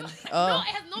crush again. No, Oh.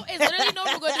 it's literally no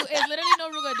ruga do. It's literally no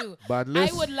ruga do.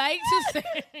 Badness. I would like to say,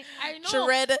 I know.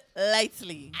 Tread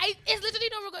lightly. It's literally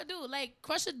no ruga do. Like,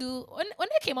 Crush should do, when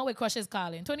they came out with Crush's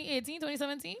Calling, 2018,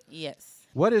 2017? Yes.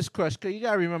 What is crush? Cause you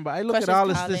gotta remember, I look Crush at all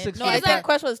is the calling. statistics. No, for I the thought time.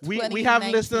 Crush was we have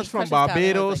 2019. listeners from Crush is calling was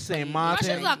Barbados, like St. 20. Martin.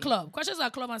 Crush is a club. Crush is a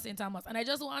club on St. Thomas. And I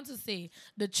just want to say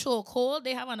the chokehold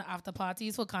they have on the after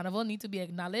parties for Carnival need to be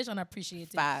acknowledged and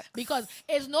appreciated. Facts. Because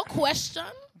it's no question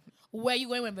where you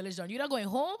going when Village done. You're either going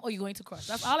home or you're going to Crush.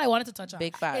 That's all I wanted to touch on.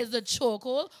 Big facts. Is the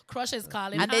chokehold. Crush is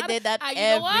calling. And they hard. did that And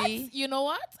every- You know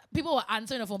what? People were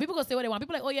answering the phone. People go say what they want.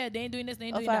 People like, oh yeah, they ain't doing this, they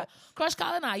ain't doing that. fact. Crush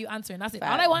calling, are you answering? That's it.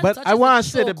 Fact. All I want But to touch I is wanna the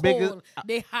say the biggest- chokehold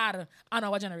they had on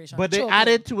our generation. But they Chokehold.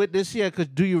 added to it this year because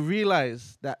do you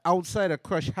realize that outside of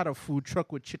Crush had a food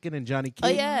truck with chicken and Johnny Oh,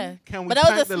 Cake? yeah. Can we But that was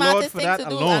thank the the Lord smartest for thing that to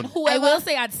do. alone? And whoever, I will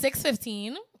say at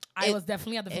 6:15, I It- was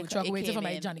definitely at the food it- truck it waiting for came my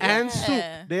in. Johnny. And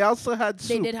Yeah. soup. They also had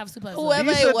They soup. did have super. whoever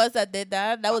These it are- was that did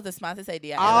that was the smartest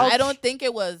idea ever. Ouch. I don't think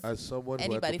it was. As someone who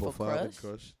Anybody had to for perform in Crush?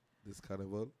 Crush this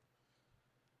carnival,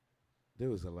 there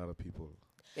was a lot of people.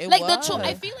 It Like was.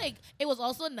 I feel like it was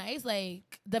also nice. Like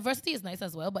diversity is nice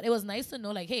as well, but it was nice to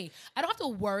know, like, hey, I don't have to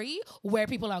worry where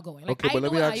people are going. Like, Okay, I but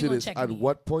let know me how ask you you gonna this. check At me.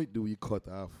 what point do we cut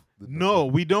off? The No,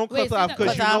 number? we don't Wait, cut off say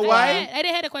because that- you know cut off why? I didn't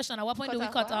hear the question. At what point Cut do we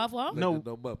off cut what? off? What? Like No. the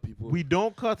number of people. We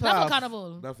don't cut Not off. for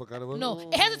Carnival. Not for carnival. No,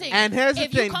 here's the thing. And here's the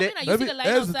if you thing, come they- in and you let see me- the line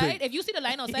here's the outside, thing. if you see the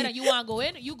line outside and you want to go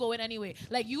in, you go in anyway.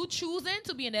 Like you choosing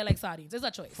to be in there like sardines. It's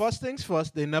a choice. First things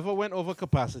first, they never went over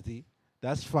capacity.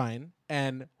 That's fine.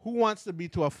 And who wants to be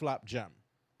to a flap jam?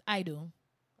 I do.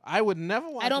 I would never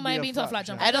want I don't to be mind being to a flat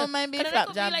jam. I don't mind being Cause flap it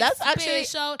could jam. be, That's actually-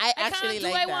 special. I can't actually do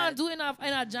like I that. want to do in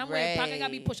a jam where Parker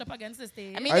got be Right. pushed up against the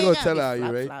stage. I mean, I they gonna can't tell be her, you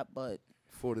flap, right? flap, but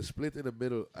For the split in the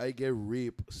middle, I get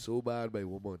raped so bad by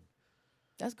woman.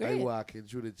 that's I great. walk in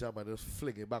through the jam and just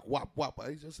fling it back. Whap, whap.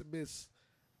 I just miss.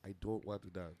 I don't want to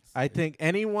dance. I think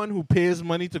anyone who pays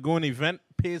money to go an event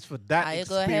pays for that I go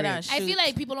experience. ahead and I shoot. feel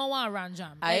like people don't want to run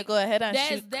jam. I Like, go ahead and there's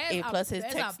shoot A plus his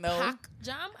there's text a now. pack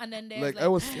jam and then there's Like, like I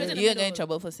was split scared. in the You're gonna in middle.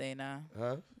 trouble for saying that.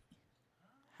 Huh?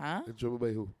 Huh? In trouble by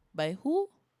who? By who?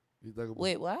 You talking about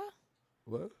Wait, what?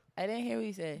 what? I didn't hear what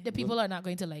you said. The people are not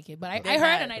going to like it, but I They're heard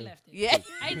not. and I left it. Yeah.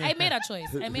 I made a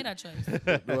choice. I made a choice.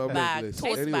 No, I'm Bag, not toast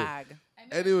anyway, bag,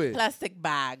 Anyway, plastic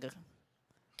bag.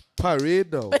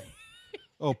 parade now.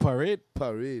 Oh, parade.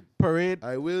 Parade.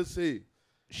 I will say,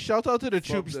 Shout out to the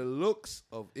from troops. the looks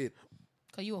of it,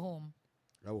 Cause you were home.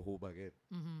 I will hold back in.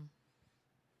 Mm-hmm.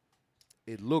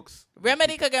 It looks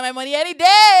Remedy could get my money any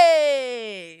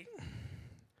day.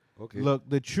 okay. Look,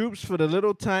 the troops for the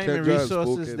little time and Kendra has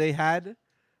resources spoken. they had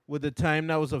with the time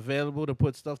that was available to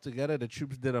put stuff together, the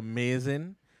troops did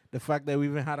amazing. The fact that we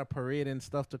even had a parade and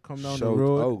stuff to come down Shout the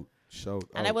road. out. Shout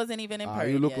And out. I wasn't even in Ah,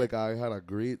 parade you look yet. like I had a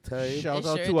great time. Shout They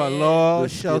out sure to did. Allah. The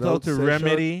Shout skin out out to session.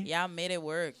 Remedy. Yeah, I made it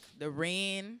work. The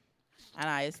rain, and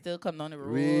I still come down the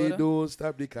We road. don't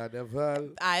stop the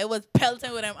carnival. I was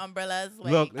pelting with them umbrellas.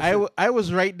 Like, Look, Listen. I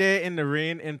was right there in the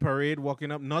rain in parade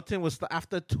walking up. Nothing was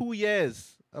after 2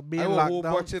 years of being I will locked hold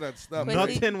down. watching and stop.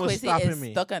 Quincy- Nothing was Quincy stopping is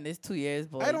me. Stuck on this 2 years,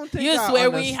 boy. I don't think you I swear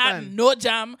we had understand. no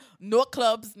jam, no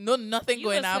clubs, no nothing You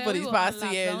going would on swear for we these were past on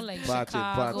 2 years. lockdown, like Party,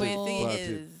 Chicago. party. Quincy Party.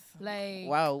 is Like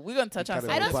wow. We're gonna touch on Kind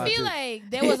of I something. just Party. feel like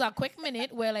there was a quick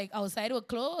minute where like outside were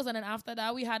closed, and then after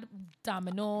that we had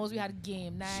dominoes, we had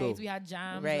game nights, So- we had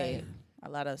jams. Right. like- A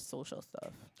lot of social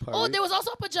stuff. Oh, Parade. there was also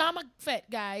a pajama fet,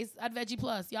 guys, at Veggie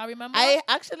Plus. Y'all remember? I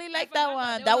actually like that forgot one.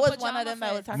 that. That There was was a one of pajama them that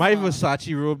I was fit. talking My about.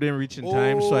 Versace robe didn't reach in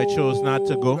time, so I chose not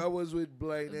to Oh, go. That was with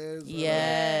blindness.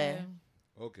 Yeah.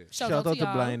 Okay. Shout out to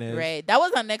y'all. Blindness. Right. That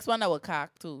was the next one that was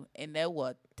cocked too. And they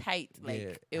were tight. Like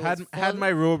Yeah. it Had was had full.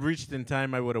 my robe reached in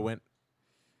time, I would have went.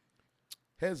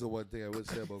 Here's the one thing I would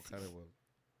say about Carnival.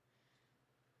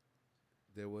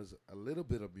 There was a little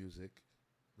bit of music,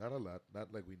 not a lot,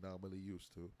 not like we normally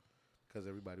used to, because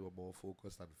everybody were more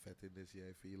focused on fetting this year.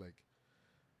 I feel like,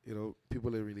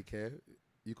 people didn't really care.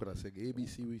 You could have sang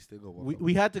ABC, we still go.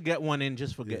 We had to get one in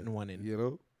just for Yeah, getting one in. You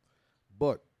know,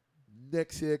 but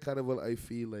next year Carnival, I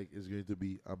feel like is going to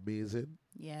be amazing.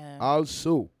 Yeah.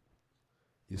 Also,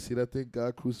 you see that thing,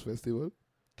 God Cruise Festival,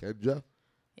 Kendra.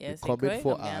 Yes. coming it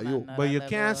for could come Ayo. down But you another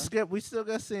can't level. skip. We still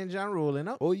got St. John rolling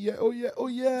up. Oh yeah, oh yeah, oh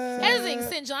yeah. Here's the thing,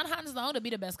 St. John hands down to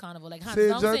be the best carnival. Like hands St.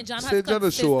 down, John- St. John has St. John will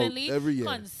show out consistently, every year.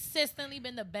 consistently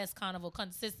been the best carnival.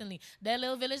 Consistently, their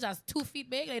little village that's 2 feet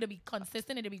big. It'll be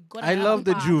consistent. It'll be good. I and love have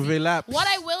the a party. Juve laps. What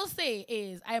I will say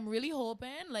is, I am really hoping,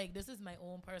 like this is my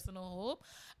own personal hope.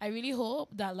 I really hope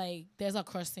that like there's a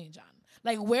Crush St. John.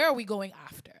 Like where are we going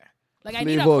after? Like I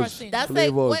need a Flavors. Crush St. John. That's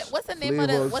Flavors. like what's the name of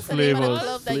the Flavors. what's the name of the Flavors.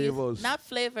 club that you Flavors. not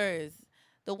flavors.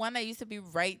 The The one that used to be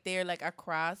right there, like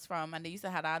across from, and they used to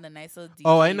have all the nice little DJ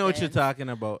Oh, I know what you're events. talking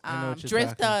about. I know what you're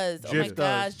Drifters. talking. Oh my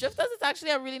gosh, Drifters is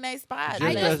actually a really nice spot.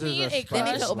 Drifters I just is need a a spot. club.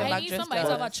 They need to open I back need Drifters. somebody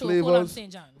to have a chokehold on Flavors.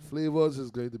 St. John. Flavors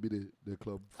is going to be the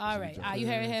club. for All St. right, John. you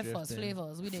heard it here Drifting. first.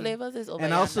 Flavors, we did. Flavors is over.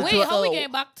 And here also now. to- Wait, how we So,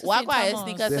 getting back to walk St. with our Thomas?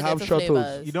 sneakers They to have get to shuttles.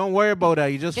 Flavors. You don't worry about that.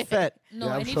 You just fat. No,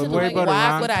 They I have need to shuttles. know Worry where about you the are.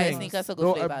 wrong Walk with our thing. sneakers to go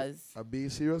No, Flavors. I'm being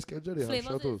serious, Kendra. They have Flavors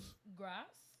shuttles. is grass.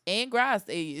 Ain't grass.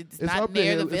 It's It's not up the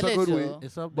near the hill. It's a village good way. though.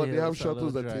 It's up But there. they have It's a little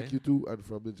shuttles that dry. take you to and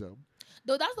from the jam.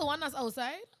 Though that's the one that's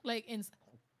outside, like in.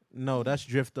 No, that's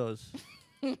Drifters.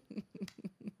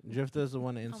 Drifters the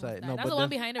one inside. No, that's but the one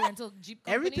behind the rental Jeep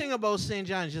company. everything about St.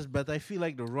 John is just better. I feel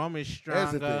like the rum is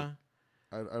Here's the stronger.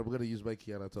 thing. I'm going to use my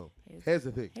Kiana tongue. Here's- Here's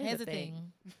the thing. Here's the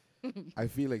thing. I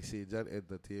feel like St. John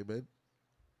Entertainment,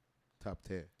 top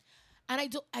 10.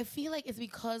 And I feel like it's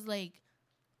because like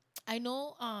I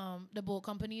know the boat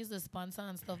company is the sponsor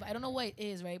and stuff. I don't know what it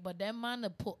is, right? But them man to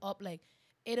put up like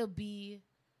it'll be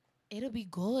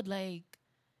good. Like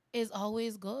it's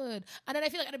always good. And then I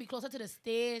feel like I gotta be closer to the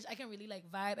stage. I can really like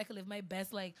vibe. I can live my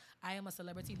best like I am a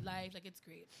celebrity life. Like it's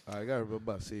great. I got to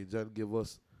remember St. John give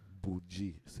us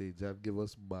Bougie. St. John give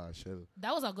us Marshall.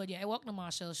 That was a good year. I walked the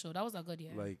Marshall show. That was a good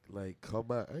year. Like, come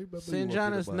on. I remember St. you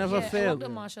John walking has the never yeah, Marshall. I failed. walked the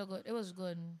Marshall good. It was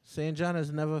good. St. John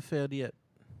has never failed yet.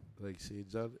 Like St.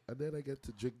 John. And then I get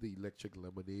to drink the electric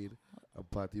lemonade and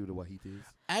party with the Wahitis.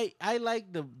 I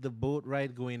like the boat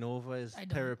ride going over is I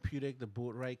don't. therapeutic. The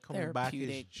boat ride coming back is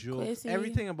Therapeutic. joke. Quincy.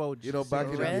 Everything about You know, back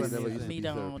in the day, St. it Rest never John used to me be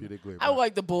down. therapeutic going I back.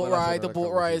 like the boat But that's ride. The another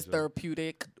boat ride is conversation.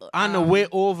 therapeutic. On the way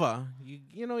over,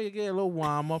 you know, you get a little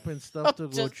warm up and stuff to go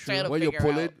Just trying through. to When you're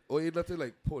figure pulling, out. or you're nothing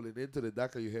like pulling into the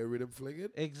dock and you hear rhythm flinging.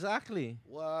 Exactly.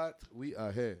 What? We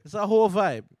are here. It's a whole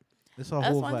vibe. It's a That's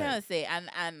whole one thing vibe. I say.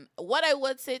 And what I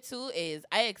would say too is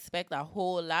I expect a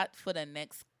whole lot for the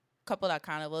next couple of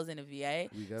carnivals in the VI.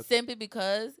 We got Simply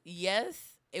because, yes,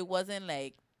 it wasn't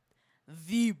like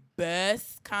the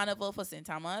best carnival for St.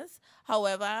 Thomas.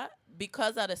 However,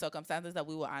 because of the circumstances that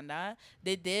we were under,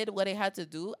 they did what they had to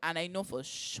do. And I know for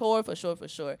sure,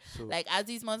 So- like as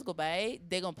these months go by,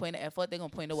 they're going to put in the effort, they're going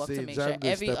to put in the work to St. make John sure will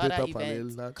every step it other up a event.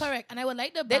 little notch. Correct. And I would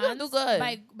like the They bands gonna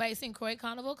do good. by St. Croix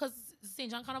Carnival because St.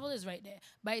 John Carnival is right there.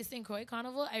 By St. Croix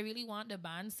Carnival, I really want the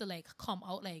bands to like come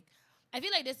out like. I feel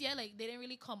like this year, like they didn't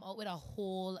really come out with a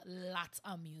whole lot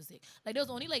of music. Like there was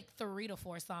only like 3 to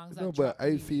 4 songs. No, that but dropped I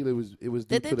really. feel it was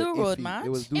due Did they to the do a road iffy. march? It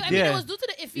was due I to mean, Yeah. it was due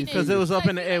to the iffiness. Because it was So up I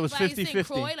in the feel air, it like was by St. 50-50.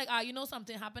 Croix, like, you know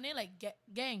something happening, like get.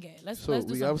 Let's So do we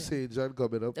something. have St. John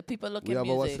coming up. The people We looking have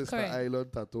our music. sister Correct.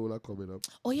 island Tatola coming up.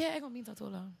 Oh yeah, I gonna meet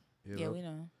Tatola. You Yeah, know? we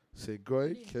know. St.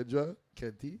 Croix, Kendra,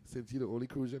 Kenty, since you the only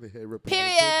cruiser in here representing.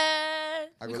 Period.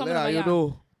 I We go coming let over you here.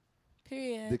 know.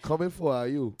 Period. They coming for are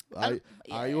you? Yeah.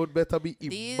 Are you better be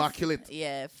These- immaculate?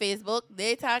 Yeah, Facebook.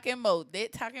 They talking about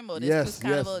this Yes, cruise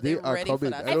carnival. yes, they they are ready for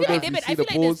coming. that. I I don't feel know like if you I see feel the like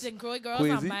the post. St. Croix girls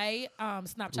Crazy. on my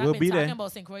Snapchat We'll been be talking there.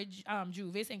 about St. Croix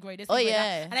Juve, St. Croix this. Oh, St. Croix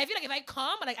yeah. that. And I feel like if I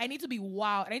come, like I need to be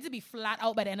wow. I need to be flat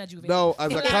out by the end of Juve. Now,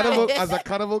 as a Flat carnival, out. as a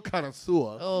carnival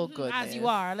connoisseur, Oh, goodness. As you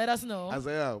are, let us know. as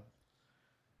I am,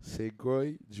 St.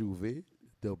 Croix, Juve,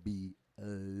 they'll be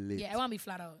lit. Yeah, I want to be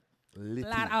flat out. Litty.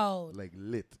 Flat out. Like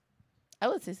lit. I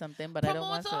would say something, but I don't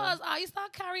want Promoters, to. you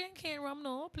start carrying cane rum,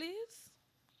 no, please.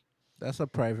 That's a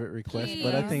private request,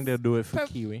 but I Please. think they'll do it for Pre-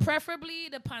 Kiwi. Preferably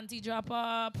the panty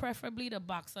dropper, preferably the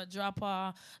boxer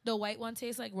dropper. The white one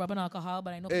tastes like rubbing alcohol,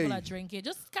 but I know people Hey, are drinking.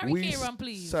 Just carry cane rum,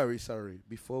 please. Sorry.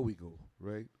 Before we go,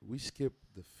 right? We skip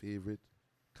the favorite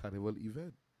carnival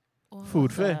event. Oh,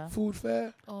 Food fair. Food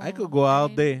fair. oh, I could go all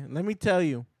fine. day. Let me tell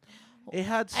you. It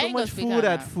had I so ain't gonna much speak food on at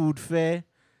that. food fair.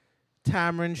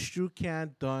 Tamarind stew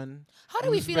can't done. How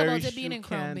do we feel Gooseberry about it being stew in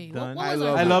Crown Bay? can't done. What I was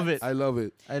love our I love thoughts? it. I love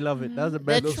it. I love it. That's the The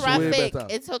best. looks way traffic. better.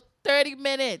 It took 30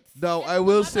 minutes. Now, I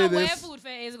will No say matter where this. food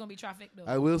fair is, it's gonna be traffic though.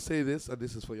 I will say this, and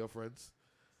this is for your friends.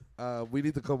 We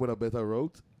need to come with a better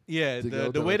route. Yeah, to get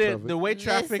out the of way that the traffic. way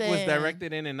traffic was Listen.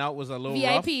 directed in and out was a little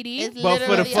rough. VIPD. It's But for the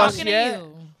literally first Talking to year,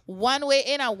 you. one way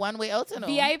in and one out. To know.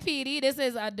 VIPD, this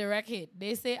is a direct hit.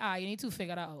 They say, you need to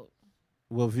figure that out.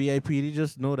 well, VIPD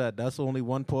just know that that's only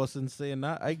one person saying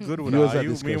that. I good with Viewers that. at You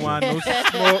discretion. meanwhile no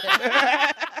smoke.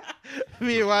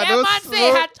 Meanwhile That no man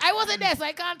say, smoke. I wasn't there, so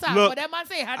I can't talk. Look, But that man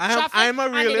say, had I'm- traffic, I'm a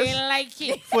and they realist. didn't like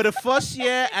it. For the first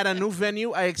year at a new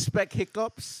venue, I expect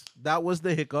hiccups. That was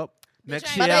the hiccup.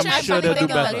 Next try- year, but they I'm try sure to they'll do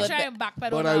think of a better. They good try and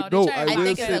backpedal But now. I They know, try I and I will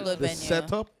think backpedal. it's say a good the venue.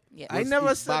 setup. Yeah. I was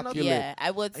never said nothing. immaculate. Yeah,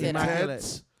 I would say that. Immaculate.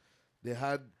 Tents. They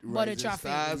had But the rising traffic.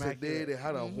 stars in there. Immaculate. They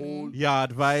had a whole. Yard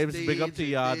vibes. Big up to Stage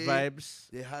yard day. vibes.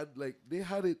 They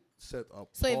had it set up.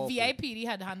 So if all for- VIPD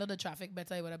had handled the traffic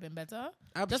better, it would have been better.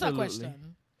 Just a Absolutely.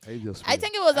 question. I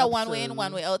think it was a one way in, Absolutely.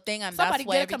 one way out thing, and Somebody that's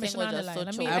why get a everything commissioner was on the just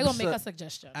line. so I'm choke. gonna make a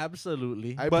suggestion.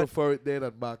 Absolutely. I but prefer it there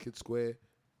than Market Square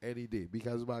any day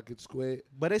because Market Square.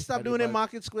 but they stopped and doing the it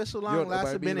Market Square so long. You know Last what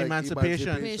I had mean? been Like Emancipation. You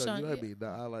know what I yeah. mean? That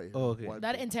I like Oh, okay. one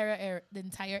That thing. the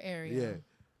entire area. Yeah,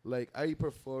 like I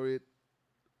prefer it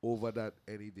over that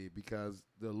any day because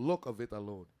the look of it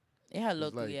alone. It had is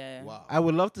look, like, yeah. wow. I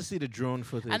would love to see the drone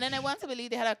footage. And then I want to believe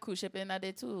they had a cruise ship in that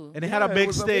day too. And they had a it big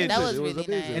was stage. amazing. That was It really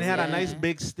amazing. nice. And it had a Yeah. nice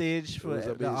big stage It for was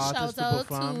the amazing. artists Shout to out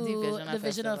perform. to Division of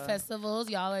Division of Festival. Festivals.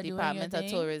 Y'all are Department doing of your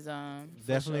thing. Tourism. for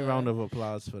Definitely sure. round of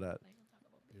applause for that.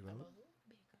 You know?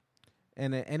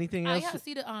 And anything I else? have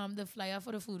see the flyer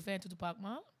for the food fair in Tutu Park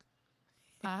Mall.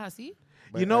 I have see.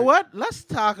 You know what? Let's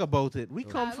talk about it. We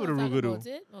come I for the wanna talk Rugudu. about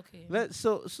it. Okay.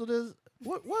 So there's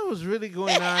what was really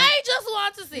going on? I just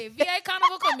want to say, VI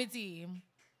Carnival Committee.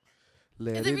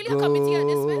 Let Is it it really a committee at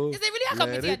this go. point? Is it really a Let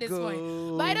committee it at this point?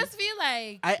 go. But I just feel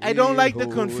like I don't like the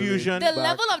Hold confusion. it the back.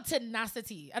 level of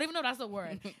tenacity. I don't even know if that's a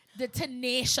word. The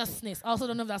tenaciousness. Also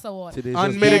don't know if that's a word. Today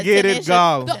Unmitigated tenacious.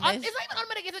 gall. It's not even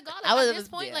unmitigated God. I Like, was at this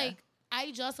point, yeah. like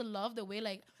I just love the way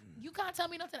like you can't tell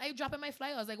me nothing. I dropping my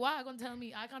flyers. Like why are you gonna tell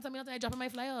me? I can't tell me nothing. I dropping my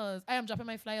flyers. I am dropping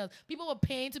my flyers. People were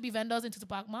paying to be vendors into the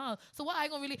Park Mall. So why are you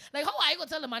gonna really like? How are you gonna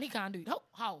tell the man he can't do it?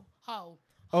 How?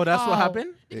 Oh, that's what How?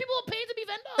 happened? The people were paying to be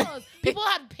vendors. People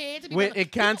had paid to be Wait, vendors.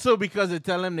 it canceled because they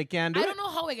tell them they can't do I it? don't know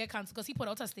how it get cancelled because he put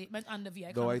out a statement on the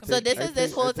VI. No, I Carnival So think- this I is this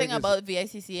think- whole I thing think about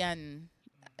VICC and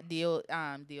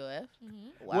DOF.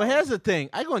 Wow. Well, here's the thing.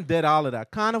 I gonna dead all of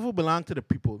that. Carnival belong to the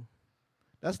people.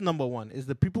 That's number one. Is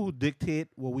the people who dictate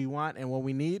what we want and what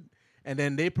we need, and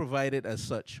then they provide it as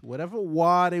such. Whatever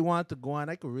war they want to go on,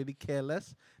 I could really care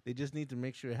less. They just need to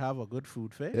make sure you have a good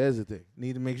food fair. Here's the thing.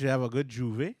 Need to make sure you have a good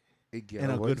juve. Again,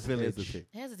 And a good here's the village. thing.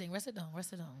 Here's the thing. Rest it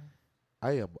down.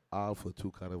 I am all for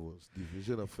two carnivals.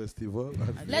 Division of Festival.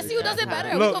 And Let's see who does it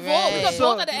better. Look, we could vote. We could right.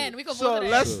 vote at the end. We could So vote at the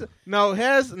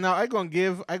let's end. now I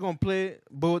gonna play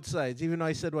both sides, even though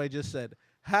I said what I just said.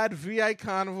 Had VI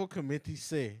Carnival Committee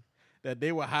say that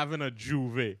they were having a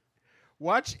juve,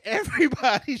 watch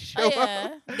everybody show Oh, up. yeah.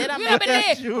 They done We would have been make-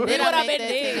 there. Sure. We would They have done been make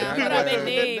there. that We thing would have been happen.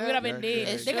 there. We would have been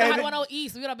there. It's They true. could have had And- one out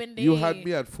east. We would have been there. you had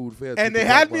me at food fair. And they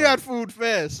had me at food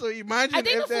fair. So imagine I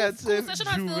think if the they had food said session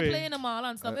are still juve. playing them all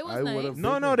and stuff. It was I would've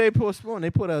nice. No, they postponed.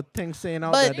 They put a thing saying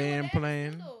out But- that they ain't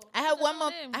playing. I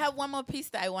have one more piece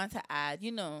that I want to add.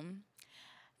 You know,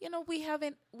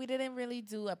 we didn't really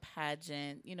do a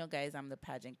pageant. You know, guys, I'm the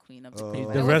pageant queen of Oh.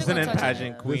 Jamaica. The I wasn't resident gonna touch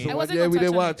pageant it. queen. I wasn't yeah, gonna we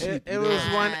didn't touch want on cheat. It We was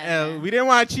didn't- one Nah, L. nah. We didn't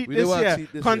want to cheat We this didn't want year. cheat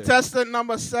this year. Contestant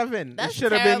number 7. That's It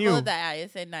should have been terrible you. that I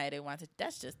said no, I didn't want it.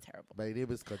 That's just terrible. My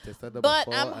name is contestant number But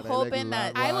 4. I'm and I like hoping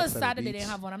that- long I was walks on sad the that they beach. didn't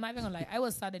have one. I'm not even gonna lie. I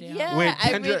was sad that they didn't Yeah, have one. Wait,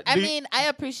 Kendra, I do- mean, I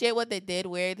appreciate what they did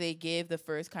where they gave the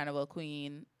first Carnival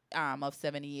Queen of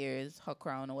 70 years her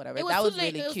crown or whatever. It was That too was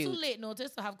late. really it was cute. too late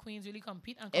notice to have queens really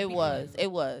compete. And It compete was. with.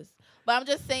 It was. But I'm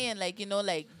just saying, like,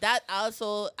 like that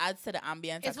also adds to the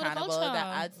ambience It's of for the Carnival. culture. That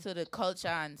adds to the culture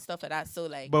and stuff like that. So,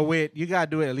 like, But wait, you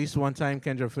gotta do it at least one time,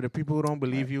 Kendra. For the people who don't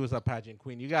believe you was a pageant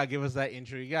queen, you gotta give us that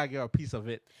intro. You gotta give a piece of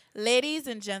it. ladies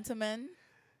and gentlemen,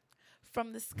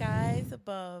 from the skies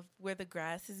above where the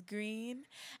grass is green.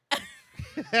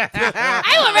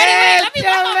 I already wait. Let me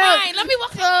walk on mine. Let me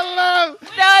walk on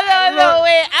mine. No,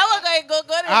 wait. I was going to go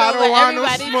to I don't want no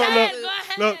everybody. smoke. Go Look,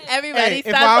 ahead. Look, Everybody hey, if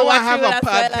starts I to want watch to have you a with a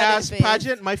sweat on their podcast face.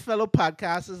 pageant, my fellow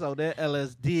podcasters out there,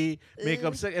 LSD,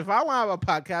 Makeup Sick. If I want to have a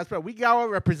podcast, but we got our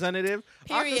representative.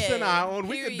 I can send our own.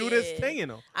 We can do this Period. thing, you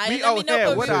know. I We let me out know here.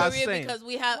 for What real, I for was real, saying. because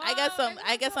I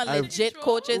got some I've- legit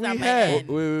coaches We on my had- end.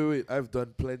 Wait. I've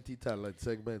done plenty talent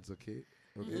segments, okay?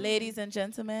 Ladies and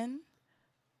gentlemen,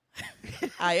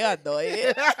 I adore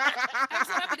it. I'm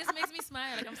so happy. This makes me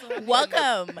smile. Like I'm so happy.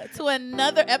 Welcome to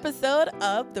another episode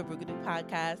of the Rugadoo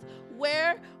Podcast,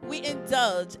 where we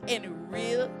indulge in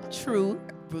real, true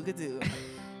Rugadoo.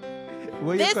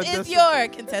 Where you This contestant- is your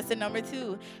contestant number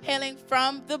 2, hailing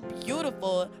from the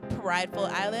beautiful, prideful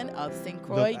island of St.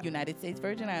 Croix, Look, United States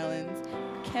Virgin Islands.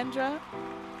 Kendra,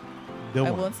 The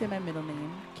I one. won't say my middle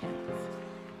name.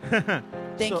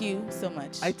 Thank So, you so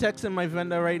much. I texting my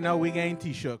vendor right now. We getting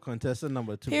t-shirt contestant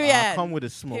number 2. Period. I'll come with the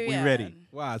smoke. We Period. ready.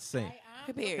 What I was saying.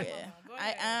 Period. Go I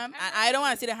ahead. am. I don't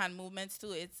want to see the hand movements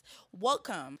too. It's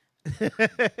welcome.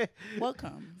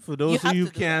 Welcome. For those have of you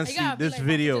to do can't You see gotta be this like,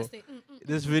 video, just say,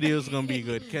 this video is gonna be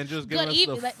good. Kendra's giving Good us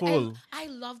evening. the Like, full. I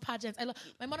love pageants.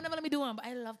 My mother never let me do one, but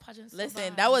I love pageants. Listen, so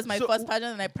bad. that was my So- first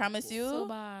pageant, and I promise you, so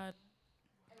bad.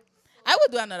 I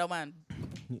would do another one.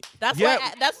 That's Yeah.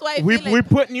 why. That's why I We feel like we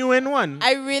putting you in one.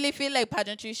 I really feel like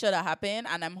pageantry should have happened,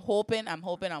 and I'm hoping.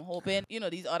 You know,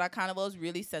 these other carnivals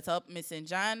really set up Miss St.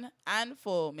 John and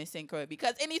for Miss St. Croix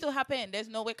because it needs to happen. There's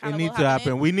no way It carnival needs to happen.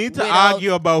 happening We need to without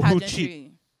argue about who pageantry.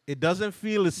 cheat. It doesn't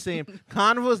feel the same.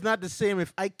 Carnival is not the same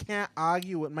if I can't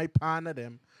argue with my partner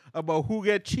them about who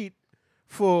get cheat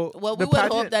for Well, the we would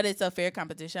pageant. hope that it's a fair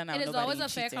competition. And It is nobody always a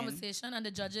fair cheating. conversation, and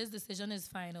the judge's decision is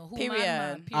final. Who Period.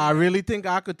 man, I really think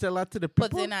I could tell that to the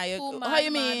But people. then Who how you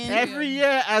man, mean? man. Every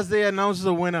year, as they announce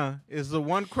the winner, is the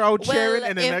one crowd cheering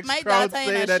and the if next my crowd daughter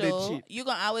say in a that they show, cheat. you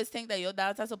gonna always think that your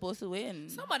daughter's supposed to win.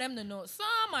 Some of them don't know.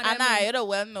 Some of them. And I don't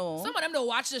well know. Some of them don't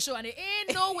watch the show, and there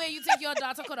ain't no way you think your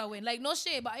daughter could have win. Like, no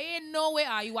shade, but ain't no way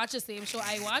you watch the same show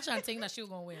I watch and think that she was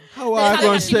gonna win. How The are I talent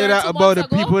going to she say learned that 2 about the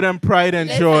months ago? people them pride and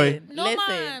joy? No, listen,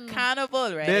 man.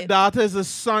 Carnival, right? Their daughter is a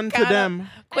son to them.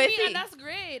 I mean, Quincy. and that's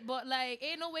great, but like,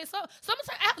 ain't no way. So sometimes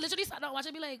I have literally sat down and watch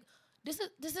and be like, this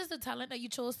is the talent that you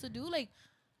chose to do. Like,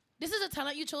 this is a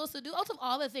talent you chose to do out of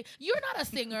all the things. You're not a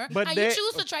singer, and you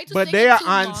choose to try to but sing they in are 2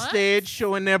 on months. stage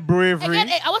showing their bravery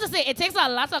Again, I want to say it takes a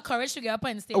lot of courage to get up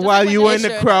on stage. Just while like you when were in they-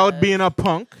 the sure crowd does. being a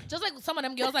punk. just like some of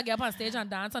them girls that get up on stage and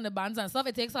dance on the bands and stuff,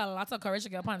 it takes a lot of courage to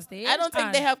get up on stage. I don't think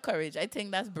and- they have courage. I think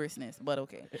that's briskness, but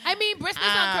okay. I mean, briskness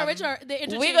and courage are the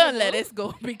interchangeable. We're gonna let this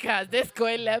go because this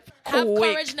going left Have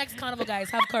quick. courage next carnival,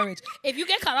 guys. Have courage. If you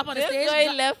get caught up on the This stage,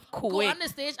 going left go quick. on the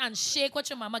stage and shake what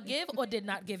your mama give or did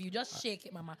not give you. Just shake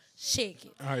it, mama. Shake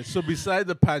it. All right, so besides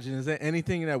the pageant, is there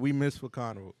anything that we missed for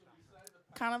Carnival?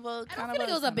 Carnival. I don't Carnival feel like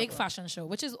it was is a big Carnival. fashion show,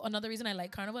 which is another reason I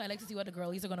like Carnival. I like to see what the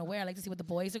girlies are gonna wear. I like to see what the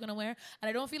boys are gonna wear, and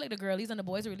I don't feel like the girlies and the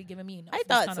boys are really giving me enough. I this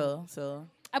thought Carnival. so.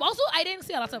 I didn't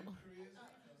see a lot of.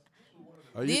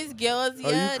 Are you- These girls, you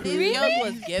yeah, crazy? these girls Really?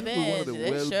 was One giving. of the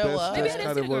They well sure best was. Maybe I This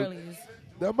didn't see the Carnival. girlies.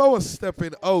 That man was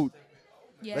stepping out.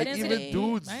 Yeah, I Like didn't see even them.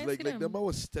 dudes, I didn't like see that them. man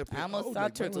was stepping I almost out. saw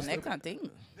like, man was turtleneck stepping- and thing.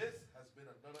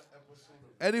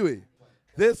 Anyway,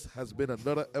 this has been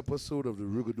another episode of the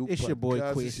Rugadoo It's your boy Podcast.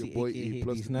 It's Quasi, your boy aka A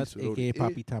plus These the Nuts, beast without aka the A.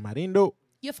 Papi Tamarindo.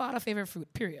 Your father favorite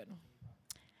fruit. Period.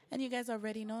 And you guys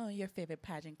already know your favorite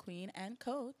pageant queen and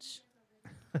coach.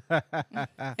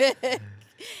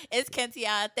 It's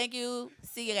Kentia. Thank you.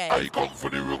 See you guys. I come for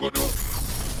the Rugadoo.